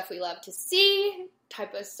type of stuff we love to see,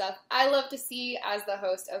 type of stuff I love to see as the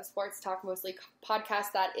host of Sports Talk Mostly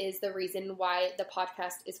podcast. That is the reason why the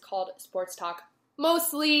podcast is called Sports Talk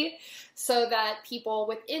Mostly, so that people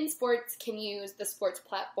within sports can use the sports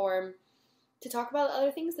platform to talk about the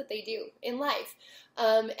other things that they do in life.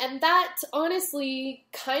 And that honestly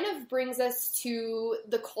kind of brings us to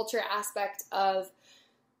the culture aspect of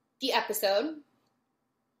the episode.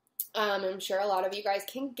 I'm sure a lot of you guys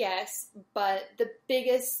can guess, but the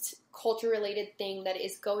biggest culture-related thing that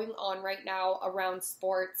is going on right now around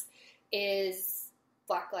sports is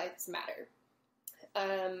Black Lives Matter.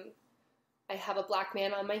 I have a black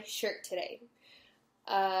man on my shirt today.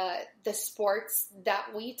 The sports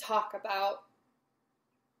that we talk about,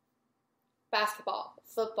 basketball,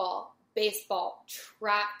 football, baseball,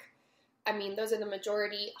 track, I mean, those are the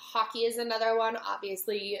majority. Hockey is another one.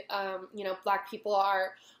 Obviously, black people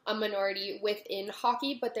are a minority within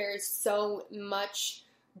hockey, but there's so much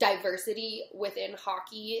diversity within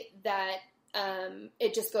hockey that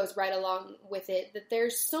it just goes right along with it, that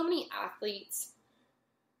there's so many athletes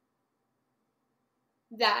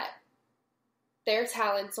that their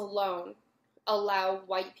talents alone allow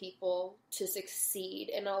white people to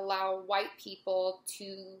succeed and allow white people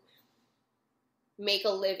to make a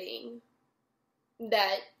living,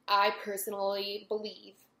 that I personally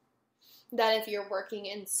believe that if you're working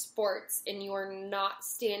in sports and you are not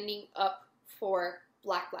standing up for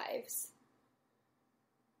Black lives,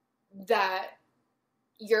 that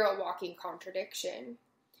you're a walking contradiction.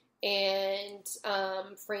 And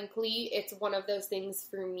frankly, it's one of those things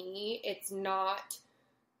for me. It's not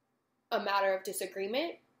a matter of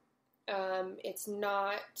disagreement.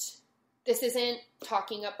 This isn't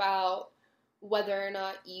talking about whether or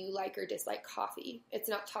not you like or dislike coffee. It's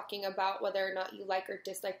not talking about whether or not you like or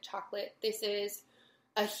dislike chocolate. This is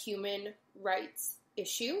a human rights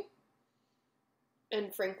issue.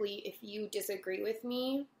 And frankly, if you disagree with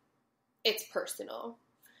me, it's personal.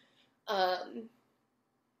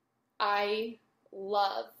 I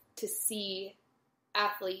love to see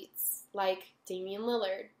athletes like Damian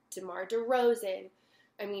Lillard, DeMar DeRozan.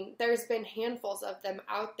 I mean, there's been handfuls of them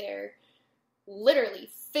out there literally,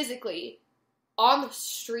 physically, on the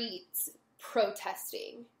streets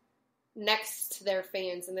protesting next to their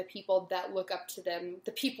fans and the people that look up to them,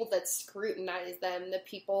 the people that scrutinize them, the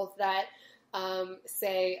people that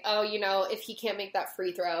say, oh, if he can't make that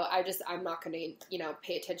free throw, I'm not going to,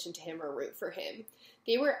 pay attention to him or root for him.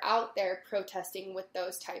 They were out there protesting with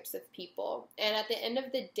those types of people. And at the end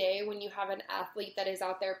of the day, when you have an athlete that is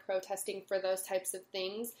out there protesting for those types of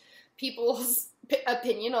things, people's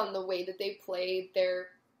opinion on the way that they play their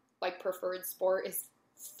preferred sport is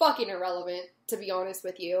fucking irrelevant, to be honest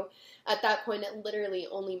with you. At that point, it literally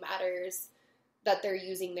only matters that they're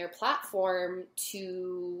using their platform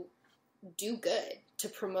to do good, to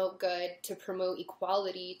promote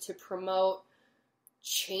equality, to promote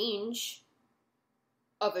change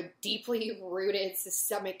of a deeply rooted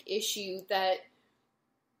systemic issue that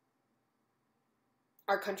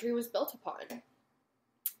our country was built upon.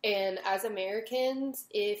 And as Americans,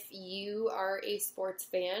 if you are a sports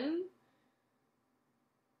fan,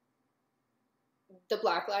 the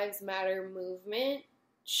Black Lives Matter movement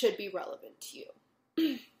should be relevant to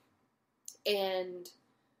you. And,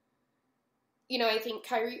 I think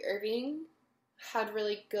Kyrie Irving had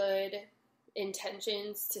really good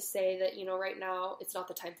intentions to say that, right now it's not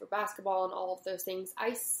the time for basketball and all of those things.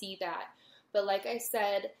 I see that. But like I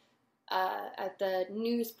said, at the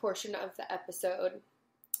news portion of the episode,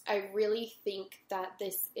 I really think that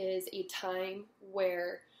this is a time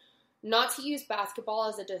where not to use basketball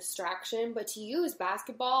as a distraction, but to use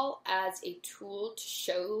basketball as a tool to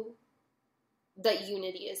show that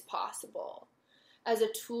unity is possible, as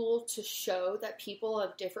a tool to show that people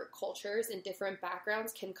of different cultures and different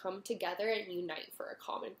backgrounds can come together and unite for a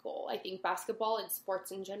common goal. I think basketball and sports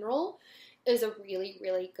in general is a really,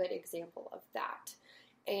 really good example of that.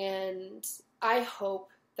 And I hope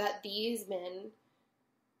that these men,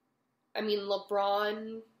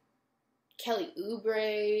 LeBron, Kelly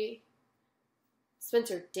Oubre,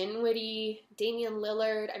 Spencer Dinwiddie, Damian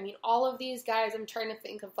Lillard, all of these guys, I'm trying to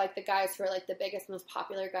think of the guys who are the biggest, most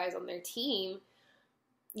popular guys on their team.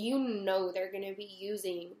 They're going to be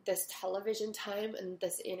using this television time and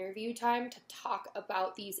this interview time to talk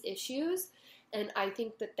about these issues. And I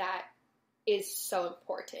think that that is so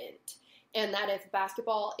important. And that if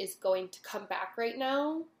basketball is going to come back right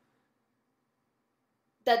now,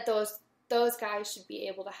 that those guys should be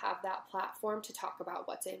able to have that platform to talk about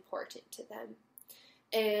what's important to them.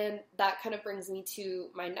 And that kind of brings me to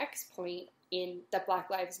my next point in the Black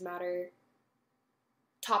Lives Matter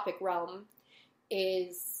topic realm,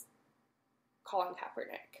 is Colin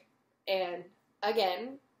Kaepernick. And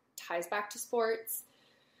again, ties back to sports.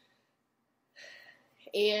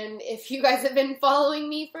 And if you guys have been following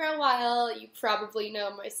me for a while, you probably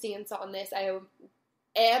know my stance on this. I am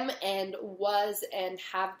am and was and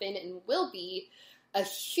have been and will be a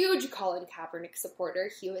huge Colin Kaepernick supporter.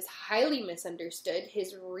 He was highly misunderstood.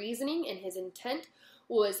 His reasoning and his intent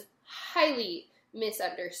was highly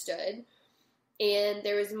misunderstood. And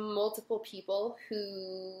there was multiple people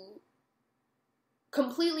who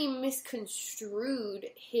completely misconstrued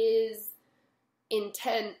his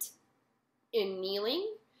intent in kneeling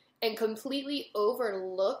and completely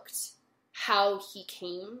overlooked how he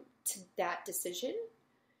came to that decision,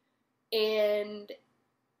 and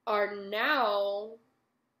are now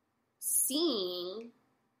seeing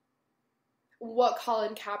what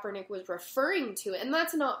Colin Kaepernick was referring to. And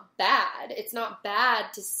that's not bad. It's not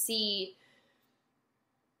bad to see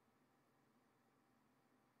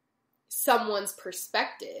someone's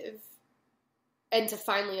perspective and to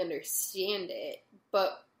finally understand it.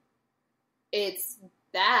 But it's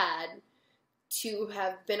bad to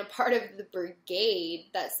have been a part of the brigade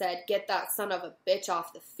that said, get that son of a bitch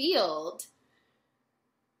off the field,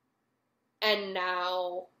 and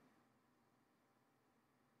now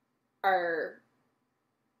are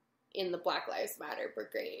in the Black Lives Matter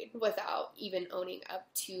brigade without even owning up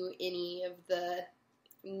to any of the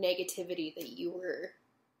negativity that you were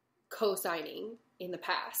co-signing in the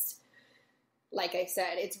past. Like I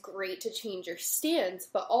said, it's great to change your stance,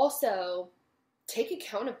 but also take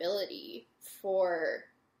accountability for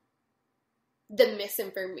the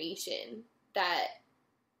misinformation that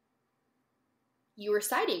you were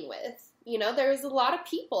siding with. You know, there's a lot of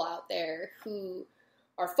people out there who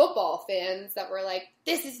are football fans that were like,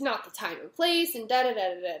 this is not the time and place, and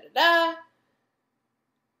da-da-da-da-da-da.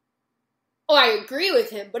 Oh, I agree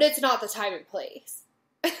with him, but it's not the time and place.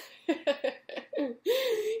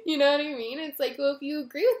 You know what I mean? It's like, well, if you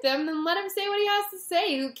agree with them, then let him say what he has to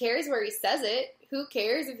say. Who cares where he says it? Who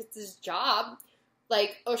cares if it's his job?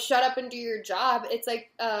 Like, oh, shut up and do your job. It's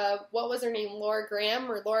like, what was her name? Laura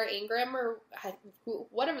Graham or Laura Ingraham or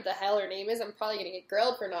whatever the hell her name is. I'm probably going to get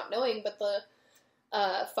grilled for not knowing, but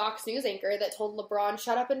the Fox News anchor that told LeBron,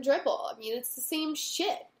 shut up and dribble. I mean, it's the same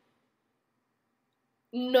shit.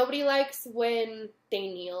 Nobody likes when they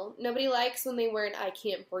kneel. Nobody likes when they wear an I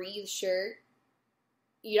Can't Breathe shirt.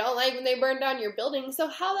 You don't like when they burn down your building. So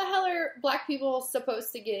how the hell are black people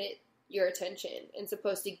supposed to get your attention and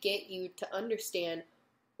supposed to get you to understand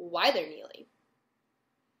why they're kneeling?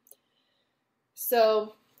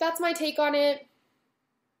 So that's my take on it.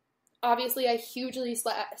 Obviously, I hugely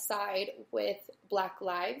side with Black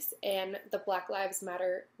Lives and the Black Lives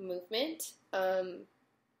Matter movement. I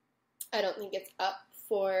don't think it's up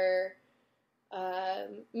for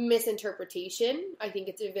misinterpretation. I think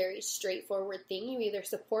it's a very straightforward thing. You either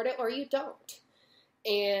support it or you don't.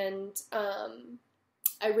 And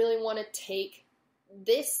I really want to take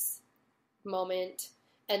this moment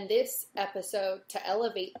and this episode to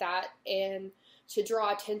elevate that and to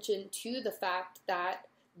draw attention to the fact that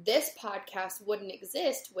this podcast wouldn't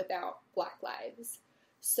exist without Black Lives.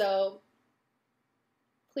 So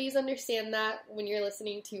please understand that when you're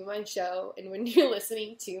listening to my show and when you're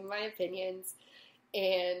listening to my opinions.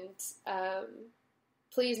 And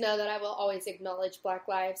please know that I will always acknowledge Black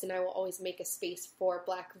lives and I will always make a space for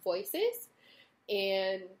Black voices.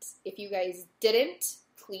 And if you guys didn't,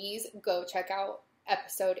 please go check out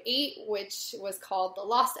episode 8, which was called The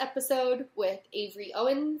Lost Episode with Avery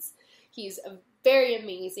Owens. He's a very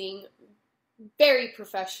amazing, very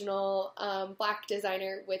professional Black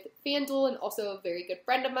designer with FanDuel and also a very good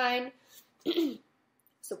friend of mine.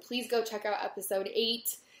 So please go check out episode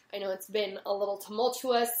 8. I know it's been a little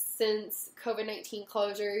tumultuous since COVID-19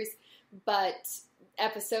 closures, but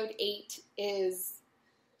episode 8 is,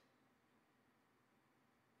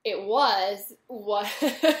 it was what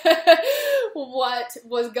what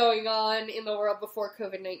was going on in the world before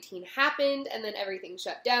COVID-19 happened, and then everything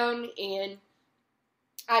shut down, and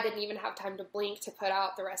I didn't even have time to blink to put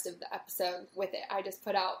out the rest of the episode with it. I just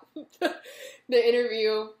put out the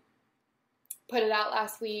interview, put it out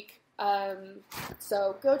last week.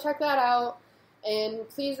 So go check that out. And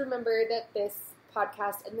please remember that this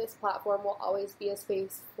podcast and this platform will always be a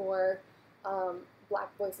space for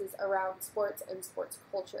Black voices around sports and sports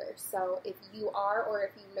culture. So if you are, or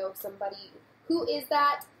if you know somebody who is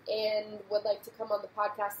that and would like to come on the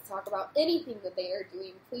podcast to talk about anything that they are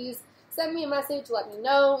doing, please send me a message, let me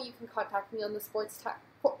know. You can contact me on the Sports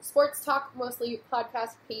Talk Mostly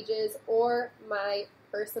podcast pages or my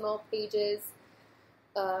personal pages.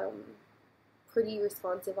 Pretty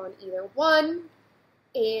responsive on either one.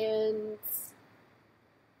 And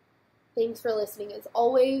thanks for listening as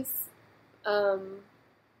always.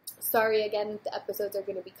 Sorry again, the episodes are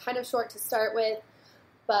going to be kind of short to start with,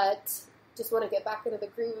 but just want to get back into the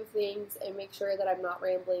groove of things and make sure that I'm not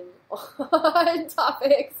rambling on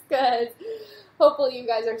topics, because hopefully you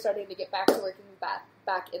guys are starting to get back to working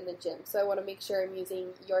back in the gym. So I want to make sure I'm using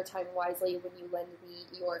your time wisely when you lend me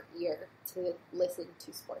your ear to listen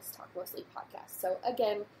to Sports Talk Mostly podcast. So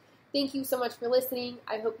again, thank you so much for listening.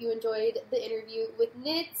 I hope you enjoyed the interview with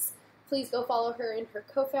Nitz. Please go follow her and her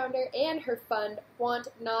co-founder and her fund, Want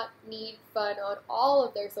Not Need Fun, on all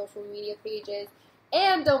of their social media pages.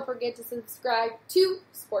 And don't forget to subscribe to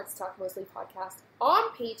Sports Talk Mostly podcast on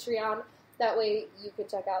Patreon. That way you can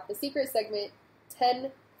check out the secret segment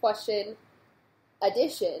 10 question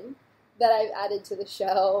edition that I've added to the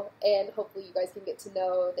show. And hopefully you guys can get to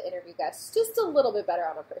know the interview guests just a little bit better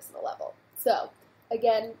on a personal level. So,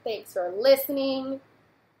 again, thanks for listening.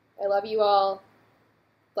 I love you all.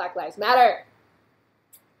 Black Lives Matter.